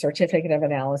the certificate of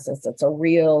analysis. It's a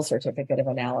real certificate of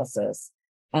analysis,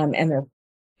 and they're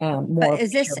more.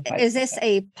 Is this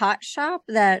a pot shop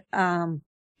that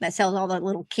sells all the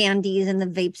little candies and the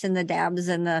vapes and the dabs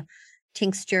and the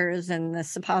tinctures and the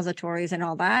suppositories and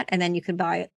all that, and then you can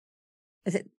buy it?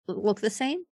 Does it look the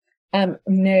same?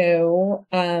 No.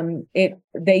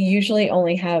 They usually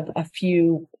only have a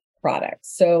few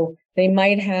products, so they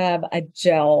might have a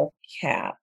gel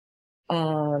cap.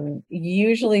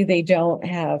 Usually they don't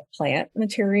have plant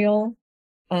material.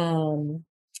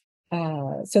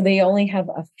 So they only have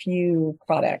a few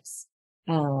products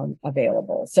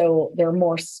available. So they're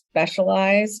more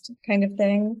specialized kind of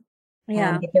thing.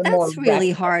 Yeah, that's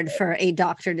really hard for a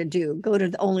doctor to do. Go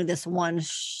to only this one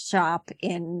shop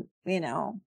in,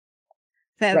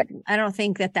 Right. I don't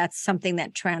think that's something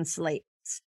that translates.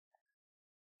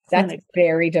 That's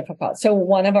very difficult.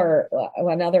 So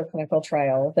another clinical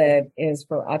trial that is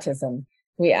for autism,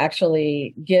 we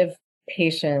actually give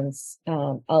patients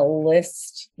a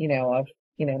list, of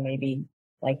maybe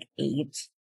like 8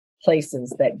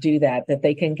 places that do that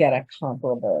they can get a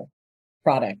comparable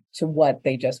product to what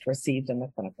they just received in the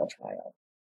clinical trial.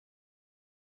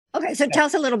 Okay, so tell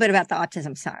us a little bit about the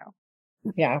autism trial.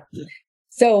 Yeah.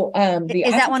 So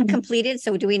is that one completed?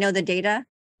 So do we know the data?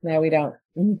 No, we don't.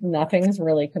 Nothing is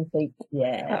really complete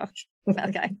yet. Oh,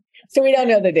 okay. So we don't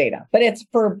know the data, but it's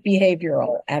for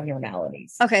behavioral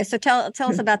abnormalities. Okay, so tell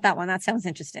us about that one. That sounds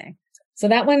interesting. So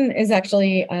that one is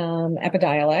actually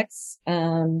Epidiolex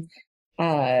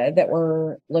that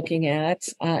we're looking at,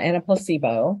 and a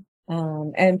placebo.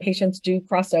 And patients do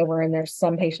cross over, and there's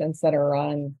some patients that are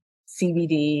on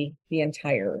CBD the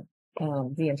entire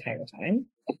time.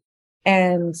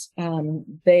 And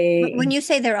when you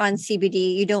say they're on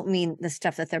CBD, you don't mean the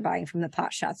stuff that they're buying from the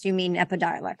pot shops. You mean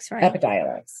Epidiolex, right?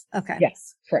 Epidiolex. Okay.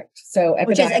 Yes, correct. So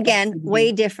which is again CBD,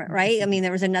 way different, right? I mean,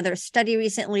 there was another study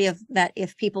recently of that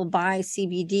if people buy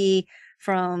CBD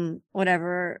from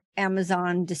whatever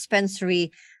Amazon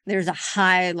dispensary, there's a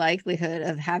high likelihood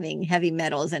of having heavy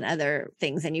metals and other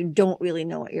things, and you don't really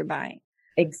know what you're buying.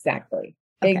 Exactly.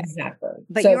 Okay. Exactly.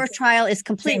 But your trial is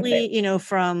completely,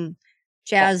 from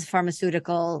Jazz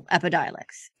Pharmaceutical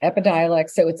Epidiolex.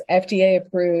 So it's FDA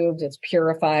approved. It's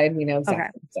purified. We know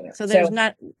exactly. Okay. So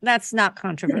that's not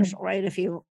controversial, right?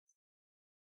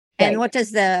 And what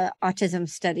does the autism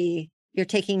study? You're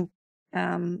taking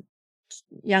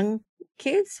young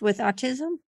kids with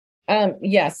autism?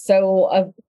 Yes. So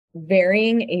of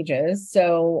varying ages.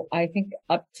 So I think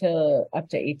up to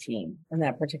 18 in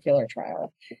that particular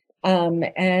trial.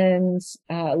 And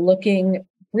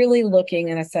really looking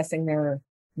and assessing their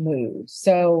mood.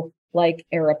 So like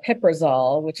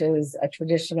aripiprazole, which is a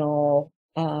traditional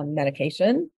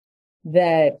medication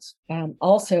that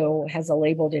also has a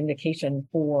labeled indication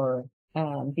for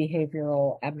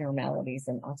behavioral abnormalities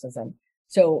in autism.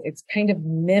 So it's kind of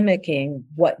mimicking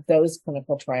what those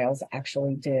clinical trials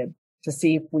actually did to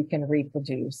see if we can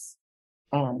reproduce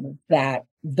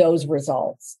those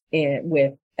results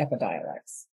with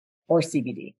Epidiolex or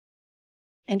CBD.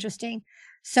 Interesting.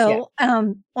 So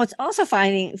what's also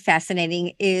finding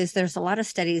fascinating is there's a lot of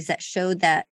studies that showed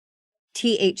that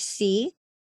THC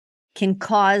can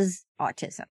cause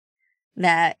autism,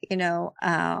 that,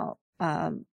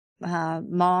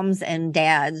 moms and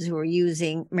dads who are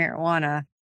using marijuana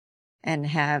and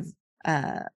have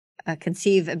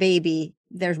conceive a baby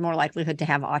there's more likelihood to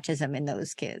have autism in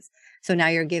those kids. So now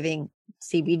you're giving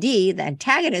CBD, the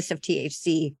antagonist of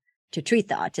THC, to treat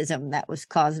the autism that was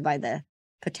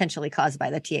potentially caused by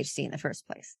the THC in the first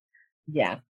place.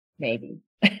 Yeah, maybe.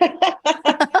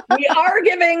 We are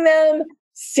giving them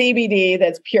CBD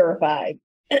that's purified.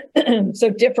 So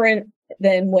different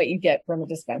than what you get from a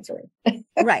dispensary.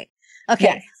 Right. Okay.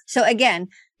 Yes. So again,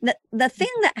 the thing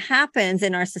that happens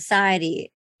in our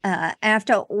society, I have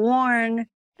to warn,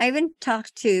 I even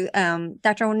talked to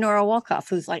Dr. Nora Wolkoff,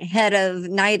 who's like head of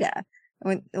NIDA.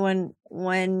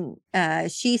 When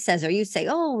she says, or you say,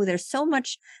 oh, there's so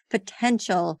much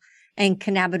potential in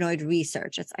cannabinoid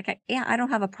research. It's like, yeah, I don't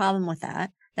have a problem with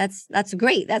that. That's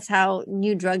great. That's how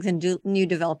new drugs and new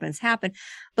developments happen.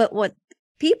 But what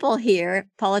people hear,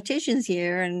 politicians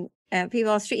hear, and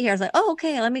people on the street here is like, oh,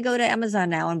 okay, let me go to Amazon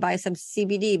now and buy some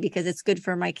CBD because it's good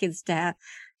for my kids to have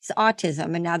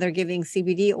autism. And now they're giving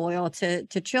CBD oil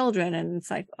to children. And it's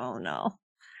like, oh no.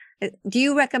 Do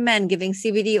you recommend giving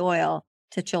CBD oil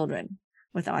to children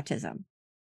with autism?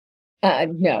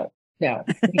 No. No.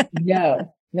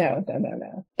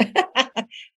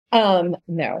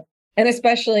 No. And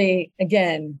especially,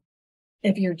 again,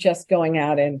 if you're just going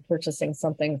out and purchasing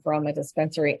something from a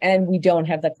dispensary and we don't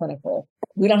have the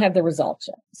results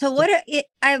yet. So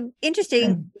I'm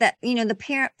interested that,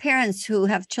 the parents who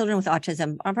have children with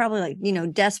autism are probably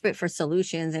like, desperate for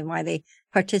solutions and why they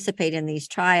participate in these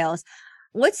trials.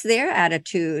 What's their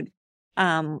attitude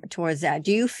towards that?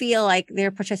 Do you feel like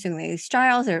they're participating in these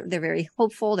trials? They're very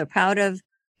hopeful. They're proud of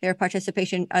their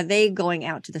participation. Are they going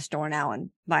out to the store now and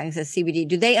buying the CBD?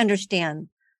 Do they understand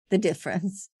the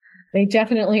difference? They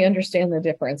definitely understand the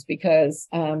difference because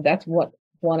that's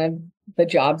one of the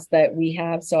jobs that we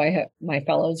have. So my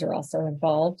fellows are also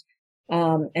involved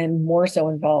and more so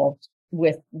involved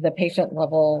with the patient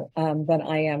level than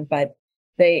I am. But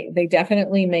they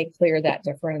definitely make clear that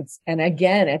difference. And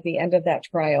again, at the end of that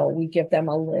trial, we give them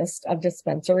a list of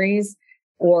dispensaries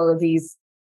or these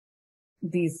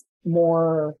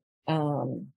more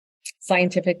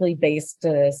scientifically based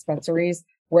dispensaries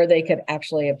where they could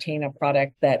actually obtain a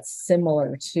product that's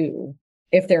similar to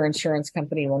if their insurance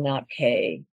company will not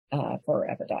pay for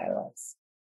Epidiolex.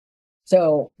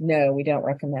 So no, we don't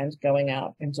recommend going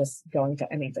out and just going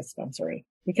to any dispensary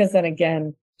because then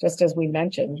again, just as we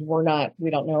mentioned, we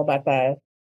don't know about the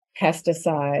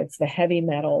pesticides, the heavy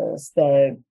metals,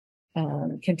 the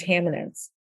contaminants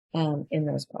in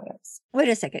those products. Wait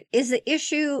a second. Is the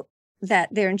issue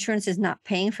that their insurance is not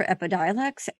paying for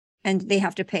Epidiolex and they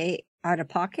have to pay out of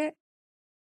pocket?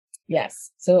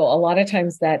 Yes. So a lot of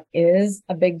times that is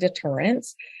a big deterrent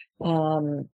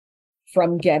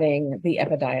from getting the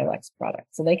Epidiolex product.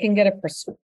 So they can get a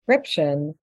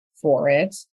prescription for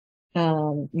it.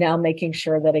 Now making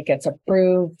sure that it gets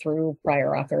approved through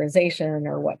prior authorization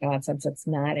or whatnot, since it's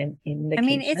not an indication. I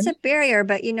mean, it's a barrier,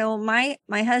 but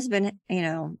my husband,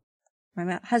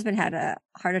 my husband had a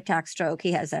heart attack, stroke.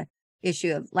 He has a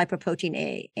issue of lipoprotein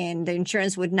A, and the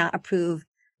insurance would not approve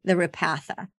the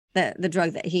Repatha, the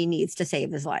drug that he needs to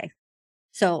save his life.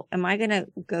 So am I going to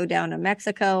go down to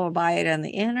Mexico or buy it on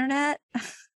the internet?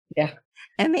 Yeah.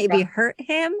 And maybe hurt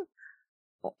him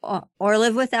or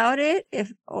live without it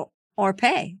or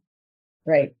pay.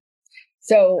 Right.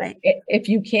 So if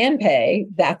you can pay,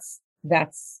 that's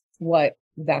what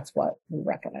we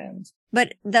recommend.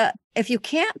 But if you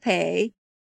can't pay,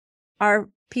 are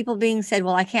people being said,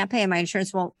 well, I can't pay and my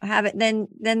insurance won't have it. Then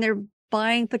they're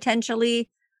buying potentially,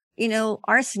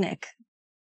 arsenic.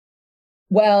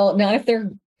 Well, not if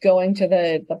they're going to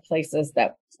the places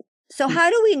that. So how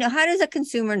do we know? How does a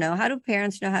consumer know? How do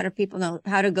parents know? How do people know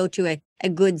how to go to a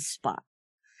good spot?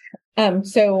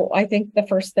 So I think the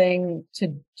first thing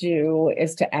to do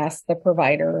is to ask the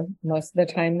provider. Most of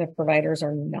the time, the providers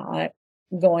are not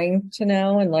going to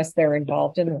know unless they're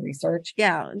involved in the research.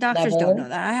 Yeah, doctors don't know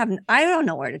that. I don't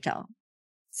know where to tell them.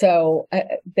 So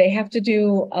they have to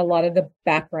do a lot of the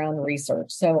background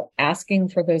research. So asking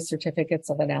for those certificates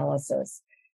of analysis,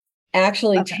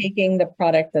 actually taking the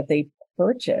product that they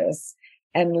purchase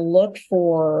and look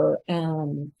for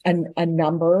a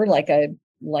number like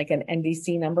an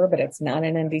NDC number, but it's not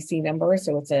an NDC number.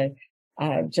 So it's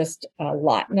just a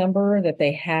lot number that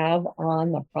they have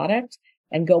on the product,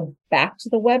 and go back to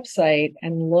the website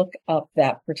and look up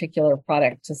that particular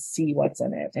product to see what's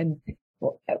in it. And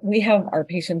we have our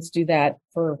patients do that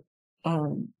for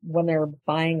when they're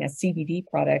buying a CBD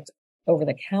product over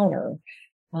the counter.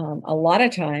 A lot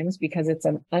of times, because it's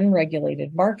an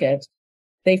unregulated market,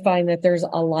 they find that there's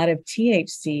a lot of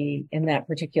THC in that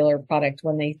particular product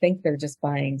when they think they're just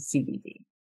buying CBD.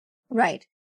 Right.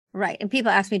 And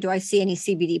people ask me, do I see any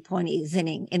CBD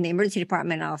poisoning in the emergency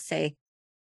department? I'll say,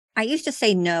 I used to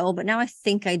say no, but now I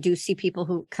think I do see people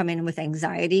who come in with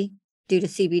anxiety due to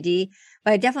CBD.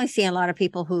 But I definitely see a lot of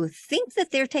people who think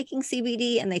that they're taking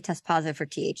CBD and they test positive for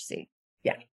THC.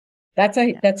 Yeah. That's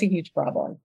a huge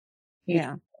problem.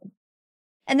 Yeah.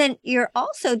 And then you're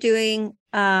also doing,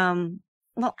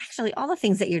 well, actually all the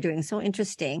things that you're doing, so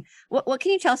interesting. What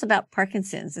can you tell us about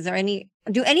Parkinson's? Do any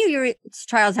of your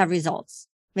trials have results?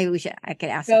 Maybe I could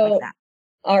ask it like that.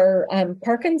 Our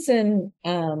Parkinson,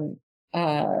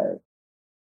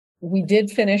 we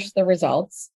did finish the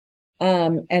results,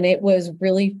 and it was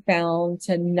really found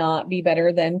to not be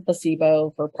better than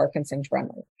placebo for Parkinson's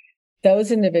tremor.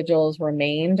 Those individuals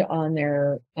remained on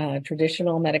their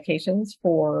traditional medications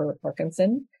for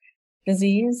Parkinson's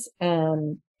disease,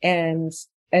 and then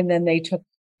they took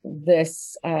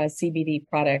this CBD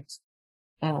product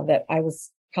that I was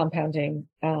compounding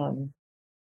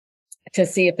to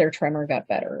see if their tremor got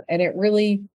better. And it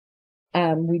really,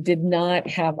 we did not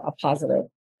have a positive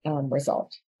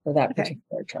result for that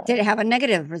particular trial. Did it have a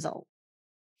negative result?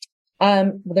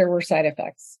 There were side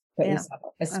effects that we saw,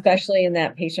 especially in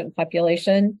that patient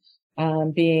population,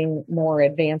 being more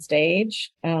advanced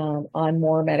age, on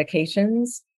more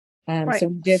medications. So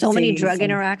we did many drug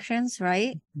interactions,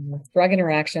 right? Drug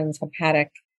interactions,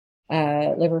 hepatic,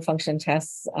 liver function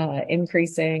tests,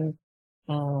 increasing.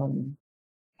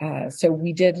 So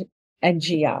we did, and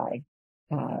GI,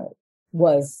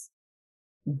 was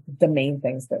the main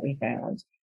things that we found.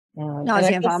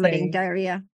 Nausea, vomiting,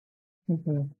 diarrhea.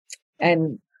 Mm-hmm.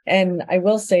 And I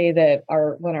will say that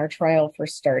when our trial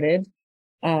first started,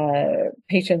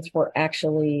 patients were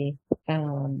actually,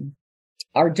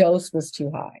 our dose was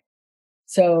too high.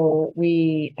 So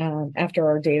we, after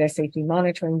our data safety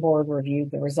monitoring board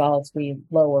reviewed the results, we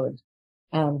lowered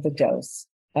the dose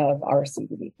of our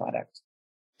CBD product.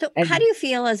 So how do you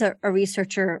feel as a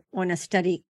researcher when a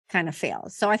study kind of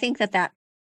fails? So I think that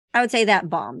I would say that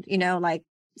bombed, like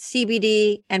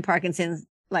CBD and Parkinson's,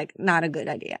 like not a good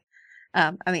idea.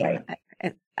 I mean, right.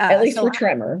 At least for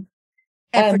tremor.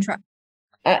 I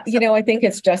think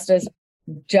it's just as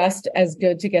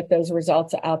good to get those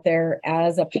results out there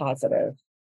as a positive.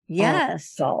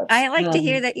 Yes. I like to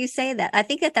hear that you say that. I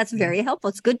think that's very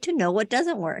helpful. It's good to know what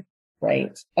doesn't work.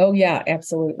 Right. Oh yeah,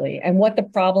 absolutely. And what the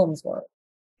problems were.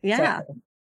 Yeah.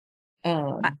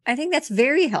 So, I think that's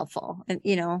very helpful. And,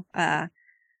 yeah.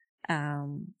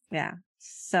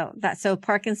 So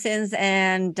Parkinson's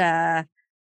and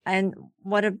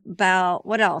what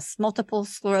else? Multiple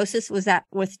sclerosis, was that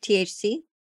with THC?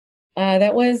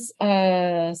 That was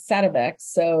Sativex.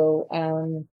 So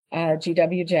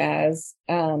GW Jazz,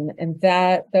 and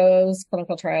those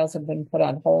clinical trials have been put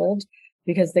on hold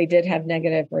because they did have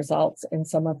negative results in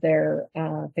some of their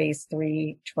phase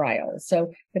 3 trials.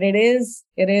 So, but it is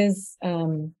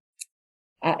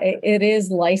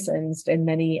licensed in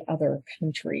many other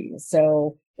countries.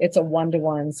 So it's a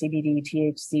 1-to-1 CBD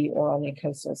THC oral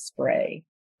mucosal spray,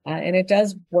 and it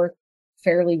does work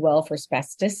fairly well for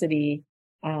spasticity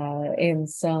in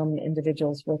some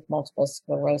individuals with multiple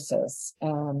sclerosis.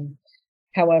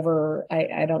 However,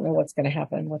 I don't know what's going to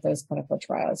happen with those clinical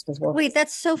trials Wait,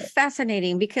 that's so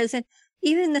fascinating, because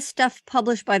even the stuff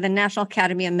published by the National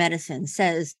Academy of Medicine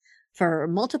says for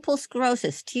multiple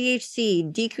sclerosis,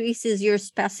 THC decreases your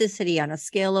spasticity on a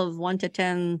scale of 1 to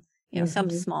 10, some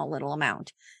small little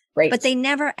amount. Right. But they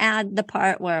never add the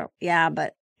part where,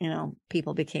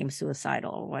 people became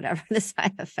suicidal or whatever the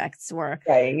side effects were.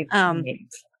 Right.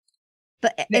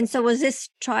 But and so was this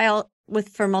trial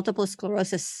for multiple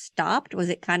sclerosis stopped? Was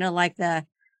it kind of like the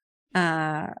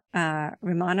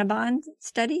Rimonabant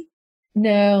study?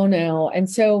 No. And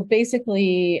so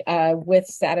basically, with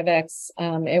Sativex,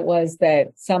 it was that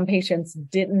some patients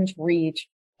didn't reach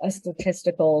a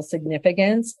statistical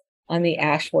significance on the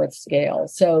Ashworth scale.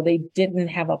 So they didn't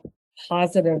have a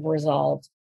positive result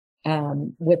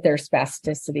with their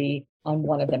spasticity on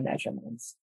one of the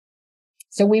measurements.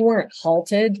 So we weren't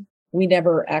halted. We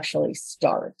never actually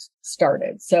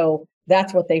started. So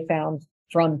that's what they found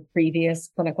from previous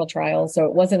clinical trials. So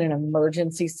it wasn't an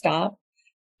emergency stop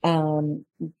kind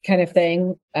of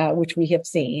thing, which we have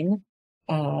seen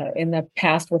in the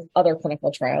past with other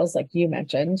clinical trials, like you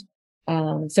mentioned.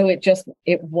 So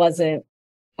it wasn't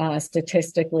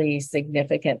statistically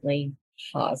significantly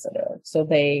positive. So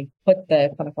they put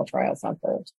the clinical trials on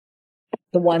hold,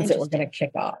 the ones that were going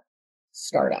to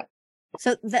start up.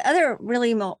 So the other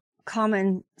really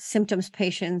common symptoms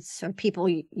patients or people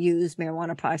use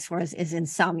marijuana products for is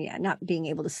insomnia, not being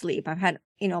able to sleep. I've had,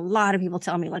 a lot of people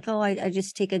tell me like, oh, I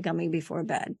just take a gummy before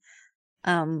bed.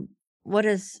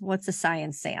 What's the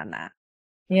science say on that?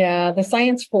 Yeah, the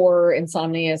science for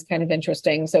insomnia is kind of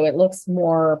interesting. So it looks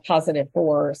more positive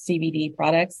for CBD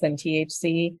products than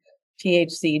THC.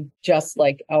 THC, just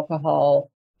like alcohol,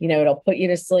 it'll put you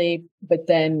to sleep, but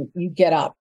then you get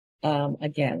up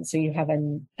again. So you have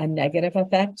a negative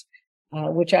effect,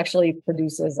 which actually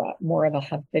produces more of a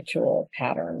habitual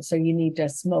pattern. So you need to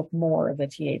smoke more of the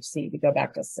THC to go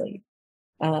back to sleep.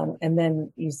 And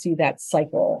then you see that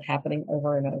cycle happening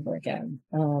over and over again.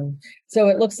 So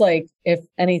it looks like if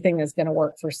anything is going to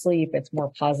work for sleep, it's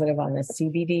more positive on the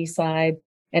CBD side.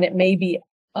 And it may be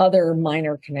other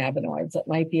minor cannabinoids. It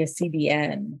might be a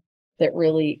CBN that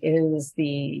really is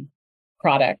the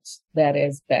product that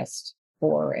is best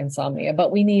for insomnia.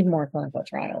 But we need more clinical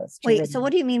trials. Wait, so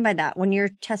what do you mean by that? When you're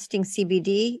testing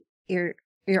CBD, you're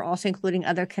also including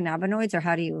other cannabinoids, or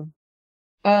how do you?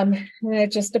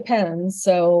 It just depends.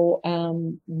 So,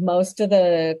 most of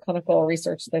the clinical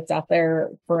research that's out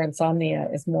there for insomnia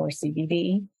is more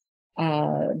CBD.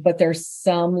 But there's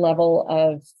some level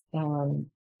of,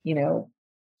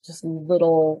 just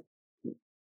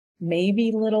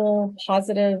maybe little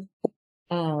positive,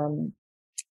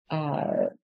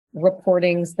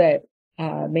 reportings that,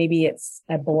 maybe it's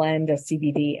a blend of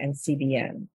CBD and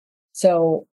CBN.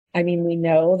 So, I mean, we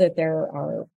know that there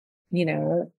are,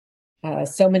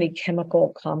 so many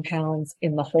chemical compounds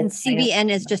in the whole And plant. CBN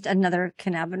is just another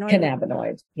cannabinoid?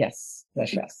 Cannabinoid. Yes.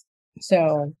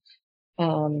 So,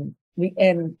 and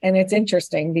it's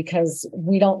interesting because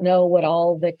we don't know what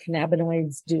all the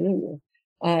cannabinoids do,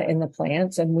 in the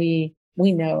plants. And we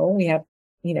know we have,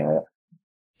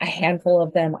 a handful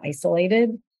of them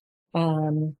isolated,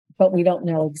 but we don't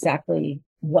know exactly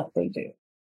what they do.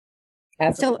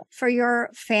 So for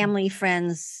your family,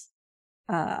 friends,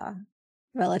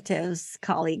 relatives,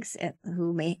 colleagues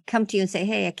who may come to you and say,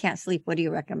 hey, I can't sleep. What do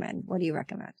you recommend?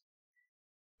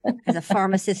 As a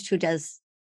pharmacist who does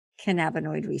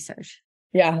cannabinoid research.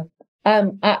 Yeah.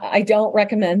 I don't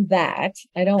recommend that.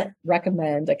 I don't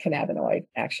recommend a cannabinoid,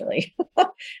 actually.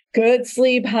 Good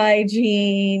sleep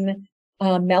hygiene,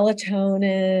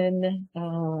 melatonin.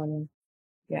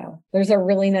 Yeah, there's a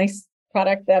really nice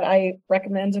product that I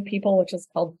recommend to people, which is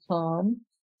called Calm.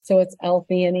 So it's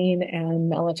L-theanine and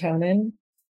melatonin.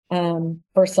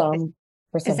 For some.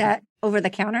 Is that over the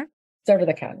counter? It's over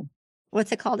the counter.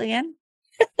 What's it called again?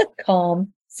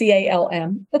 Calm,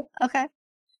 CALM. Okay.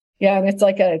 Yeah, and it's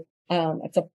like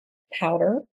it's a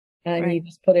powder, and right. You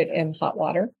just put it in hot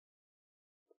water.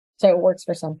 So it works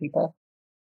for some people.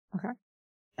 Okay.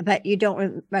 But you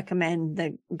don't recommend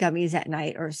the gummies at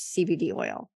night or CBD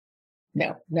oil?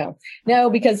 No,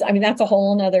 because I mean, that's a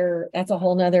whole nother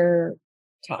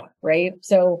talk, right?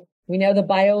 So we know the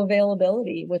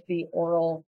bioavailability with the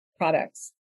oral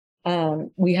products.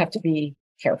 We have to be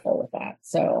careful with that.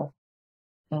 So,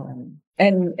 and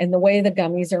the way the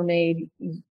gummies are made,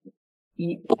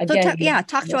 again,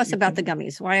 talk to us about the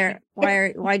gummies.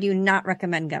 Why do you not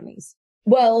recommend gummies?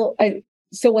 Well,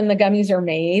 so when the gummies are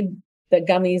made, the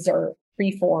gummies are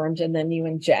preformed and then you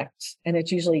inject, and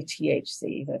it's usually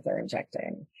THC that they're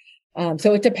injecting.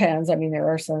 So it depends. I mean, there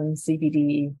are some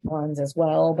CBD ones as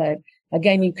well, but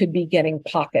again, you could be getting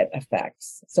pocket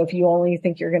effects. So if you only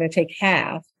think you're going to take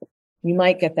half, you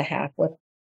might get the half with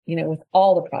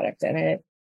all the product in it,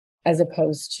 as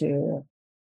opposed to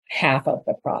half of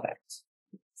the product.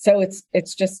 So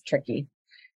it's just tricky.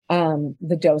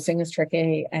 The dosing is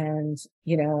tricky. And,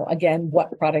 again,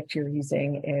 what product you're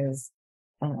using is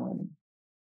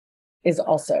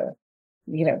also,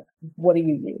 what do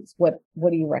you use? What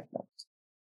do you recommend?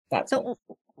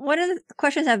 One of the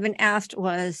questions I've been asked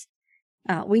was,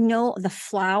 we know the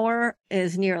flower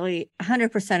is nearly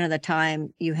 100% of the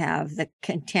time you have the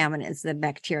contaminants, the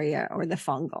bacteria or the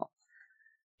fungal.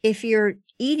 If you're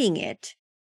eating it,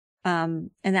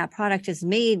 and that product is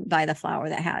made by the flower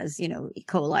that has, E.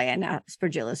 coli and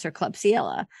Aspergillus or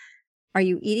Klebsiella, are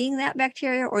you eating that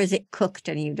bacteria, or is it cooked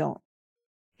and you don't?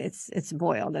 It's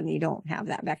boiled and you don't have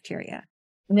that bacteria?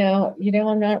 No,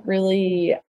 I'm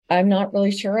not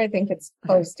really sure. I think it's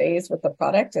co-stays with the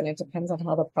product, and it depends on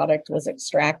how the product was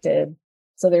extracted.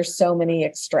 So there's so many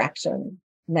extraction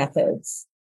methods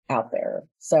out there.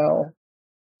 So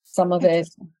some of it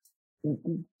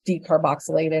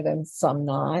decarboxylated and some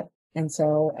not. And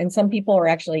some people are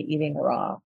actually eating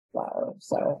raw flour.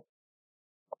 So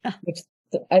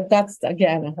that's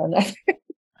again a whole nother,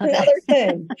 another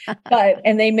thing,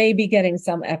 and they may be getting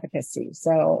some efficacy.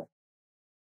 So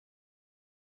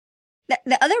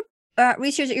the other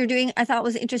research that you're doing, I thought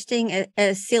was interesting, is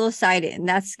psilocybin.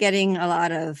 That's getting a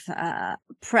lot of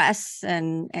press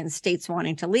and states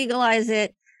wanting to legalize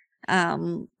it.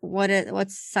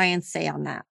 What's science say on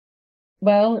that?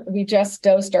 Well, we just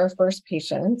dosed our first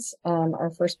patient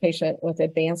with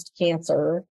advanced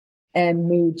cancer and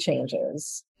mood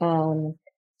changes.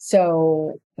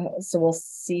 So we'll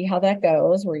see how that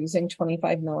goes. We're using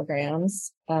 25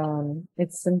 milligrams.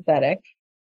 It's synthetic.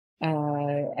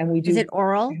 And we do. Is it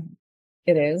oral?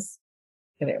 It is.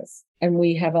 It is. And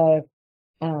we have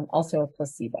also a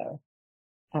placebo,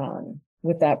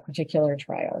 with that particular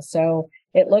trial. So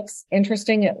it looks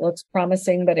interesting. It looks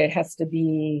promising, but it has to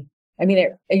be,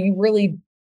 you really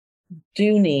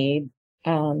do need,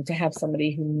 to have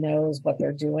somebody who knows what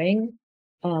they're doing,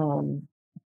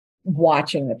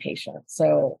 watching the patient.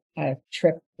 So a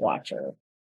trip watcher,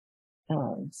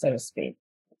 so to speak.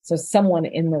 So someone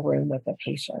in the room with the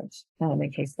patient,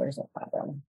 in case there's a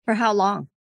problem. For how long?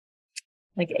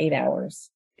 Like 8 hours.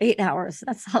 8 hours.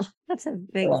 That's a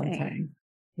big long thing. time.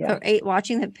 Yeah. So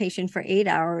watching the patient for 8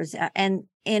 hours. And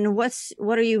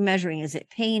what are you measuring? Is it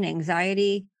pain,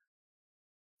 anxiety?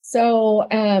 So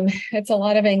it's a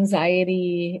lot of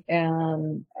anxiety.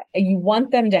 You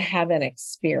want them to have an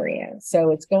experience.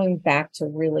 So it's going back to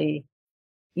really,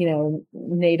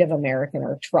 Native American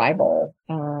or tribal,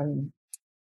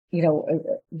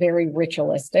 very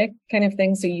ritualistic kind of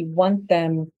thing. So you want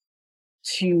them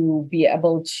to be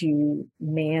able to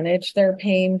manage their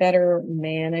pain better,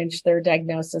 manage their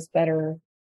diagnosis better.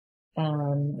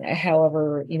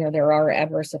 However, there are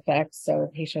adverse effects. So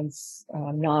patients,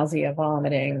 nausea,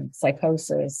 vomiting,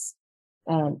 psychosis,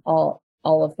 all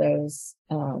of those,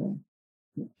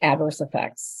 adverse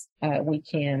effects, we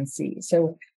can see.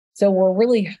 So we're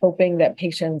really hoping that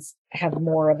patients have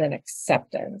more of an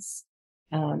acceptance,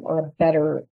 or a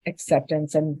better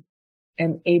acceptance and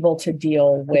able to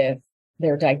deal with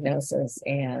their diagnosis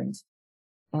and,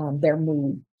 their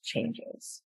mood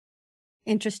changes.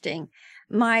 Interesting.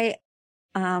 My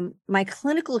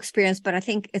clinical experience, but I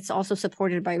think it's also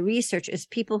supported by research, is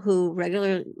people who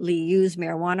regularly use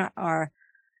marijuana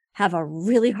have a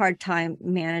really hard time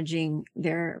managing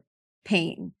their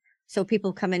pain. So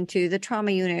people come into the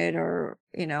trauma unit or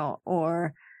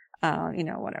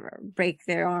whatever, break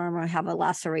their arm or have a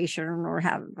laceration or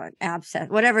have an abscess,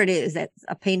 whatever it is, that's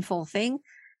a painful thing.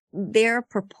 Their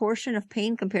proportion of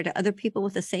pain compared to other people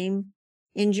with the same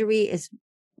injury is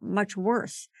much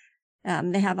worse.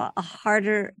 They have a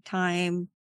harder time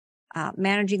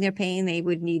managing their pain. They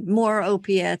would need more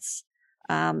opiates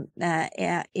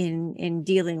in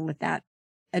dealing with that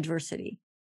adversity.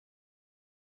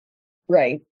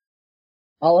 Right.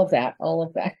 All of that.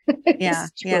 Yeah.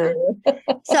 Yeah.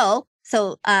 So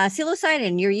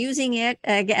psilocybin, you're using it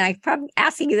again. I'm probably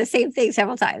asking you the same thing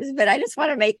several times, but I just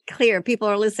want to make clear, people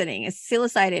are listening. It's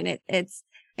psilocybin. It's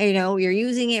you're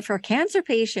using it for cancer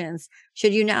patients.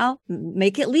 Should you now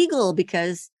make it legal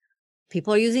because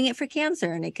people are using it for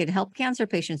cancer and it could help cancer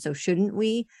patients? So shouldn't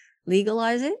we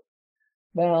legalize it?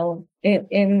 Well,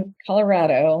 in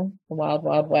Colorado, the Wild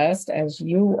Wild West, as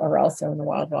you are also in the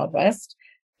Wild Wild West,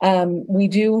 we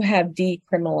do have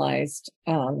decriminalized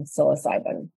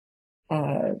psilocybin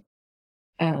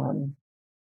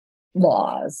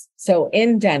laws. So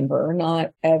in Denver,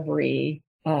 not every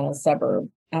suburb,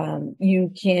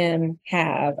 you can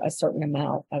have a certain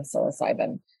amount of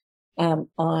psilocybin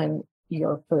on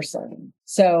your person.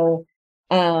 So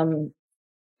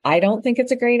I don't think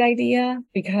it's a great idea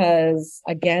because,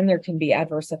 again, there can be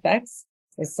adverse effects.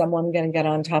 Is someone going to get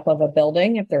on top of a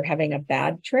building if they're having a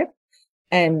bad trip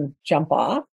and jump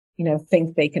off,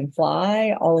 think they can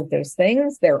fly, all of those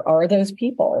things? There are those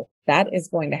people. That is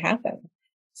going to happen.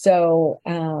 So,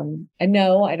 and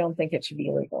no, I don't think it should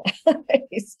be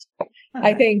legalized. Okay.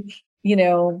 I think,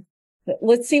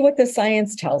 let's see what the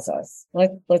science tells us.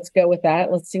 Let's go with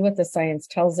that. Let's see what the science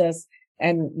tells us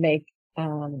and make,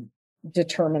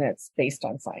 determinants based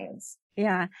on science.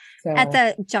 Yeah. So, at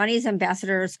the Johnny's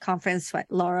Ambassadors Conference, what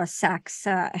Laura Sachs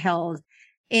held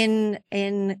in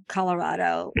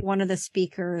Colorado, one of the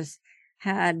speakers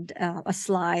had a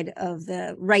slide of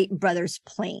the Wright brothers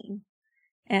plane.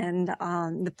 And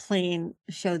the plane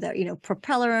showed that,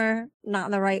 propeller not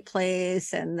in the right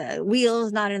place and the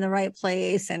wheels not in the right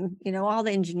place and, all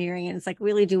the engineering. And it's like,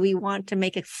 really, do we want to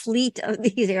make a fleet of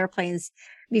these airplanes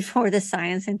before the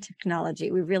science and technology?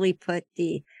 We really put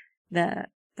the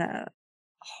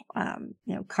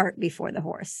cart before the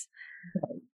horse.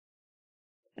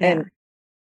 Yeah.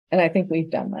 And I think we've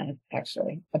done that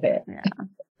actually a bit.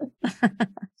 Yeah.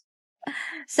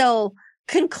 So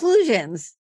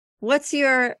conclusions. What's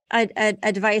your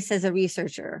advice as a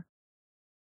researcher?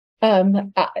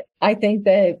 I think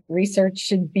that research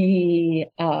should be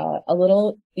a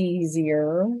little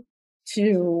easier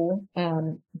to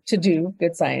do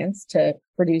good science, to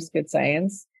produce good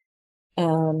science.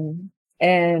 And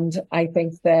I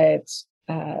think that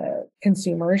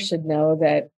consumers should know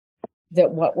that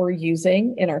what we're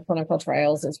using in our clinical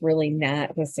trials is really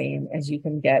not the same as you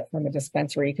can get from a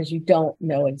dispensary, because you don't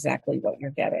know exactly what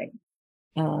you're getting,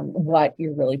 what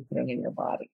you're really putting in your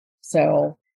body.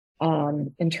 So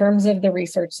in terms of the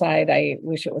research side, I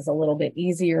wish it was a little bit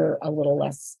easier, a little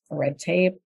less red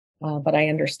tape, but I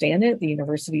understand it. The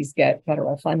universities get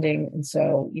federal funding, and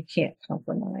so you can't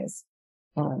compromise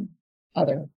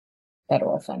other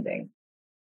federal funding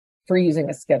for using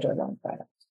a Schedule I product.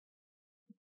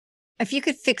 If you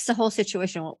could fix the whole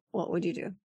situation, what would you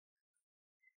do?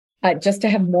 Just to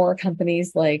have more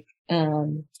companies like,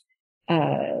 BRC,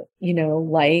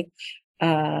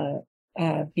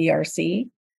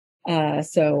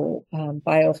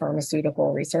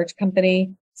 biopharmaceutical research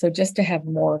company. So just to have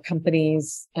more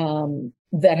companies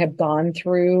that have gone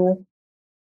through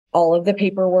all of the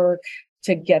paperwork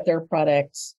to get their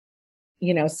products,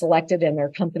 selected and their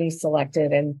company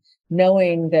selected, and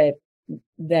knowing that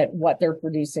what they're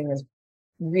producing is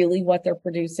really what they're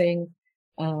producing,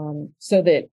 so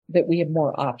that we have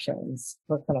more options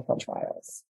for clinical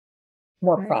trials,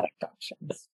 more product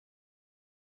options.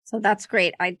 So that's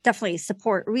great. I definitely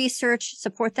support research,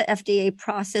 support the FDA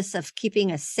process of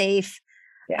keeping us safe,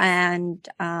 and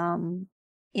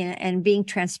being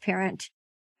transparent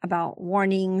about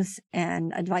warnings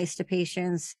and advice to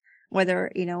patients,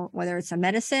 whether it's a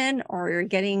medicine or you're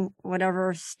getting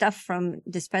whatever stuff from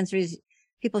dispensaries.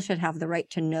 People should have the right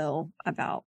to know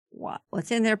about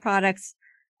what's in their products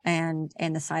and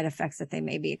the side effects that they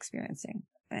may be experiencing.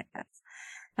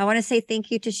 I want to say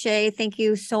thank you to Shay. Thank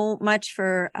you so much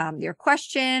for your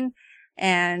question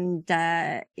and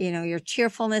your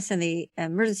cheerfulness in the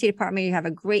emergency department. You have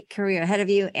a great career ahead of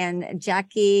you. And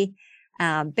Jackie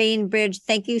Bainbridge,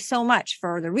 thank you so much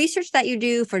for the research that you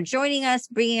do, for joining us,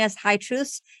 bringing us high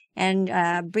truths,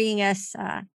 and bringing us.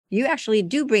 You actually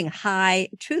do bring high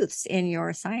truths in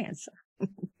your science.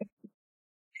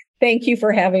 Thank you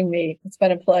for having me. It's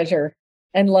been a pleasure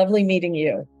and lovely meeting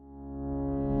you.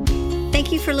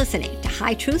 Thank you for listening to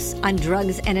High Truths on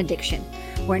Drugs and Addiction,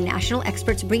 where national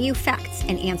experts bring you facts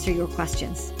and answer your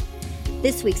questions.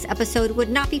 This week's episode would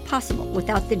not be possible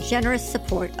without the generous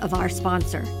support of our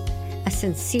sponsor. A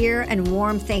sincere and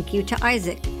warm thank you to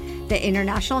Isaac, the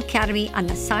International Academy on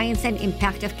the Science and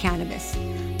Impact of Cannabis,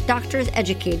 doctors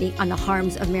educating on the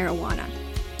harms of marijuana.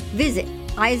 Visit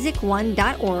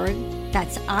isaac1.org,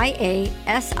 that's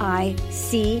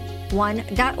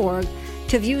IASIC1.org,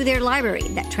 to view their library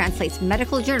that translates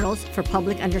medical journals for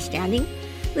public understanding,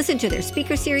 listen to their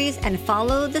speaker series, and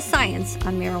follow the science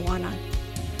on marijuana.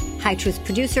 High Truth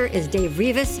producer is Dave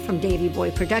Rivas from Davey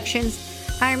Boy Productions.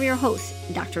 I am your host,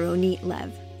 Dr. Oneet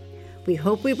Lev. We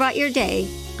hope we brought your day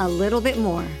a little bit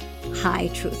more high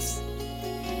truths.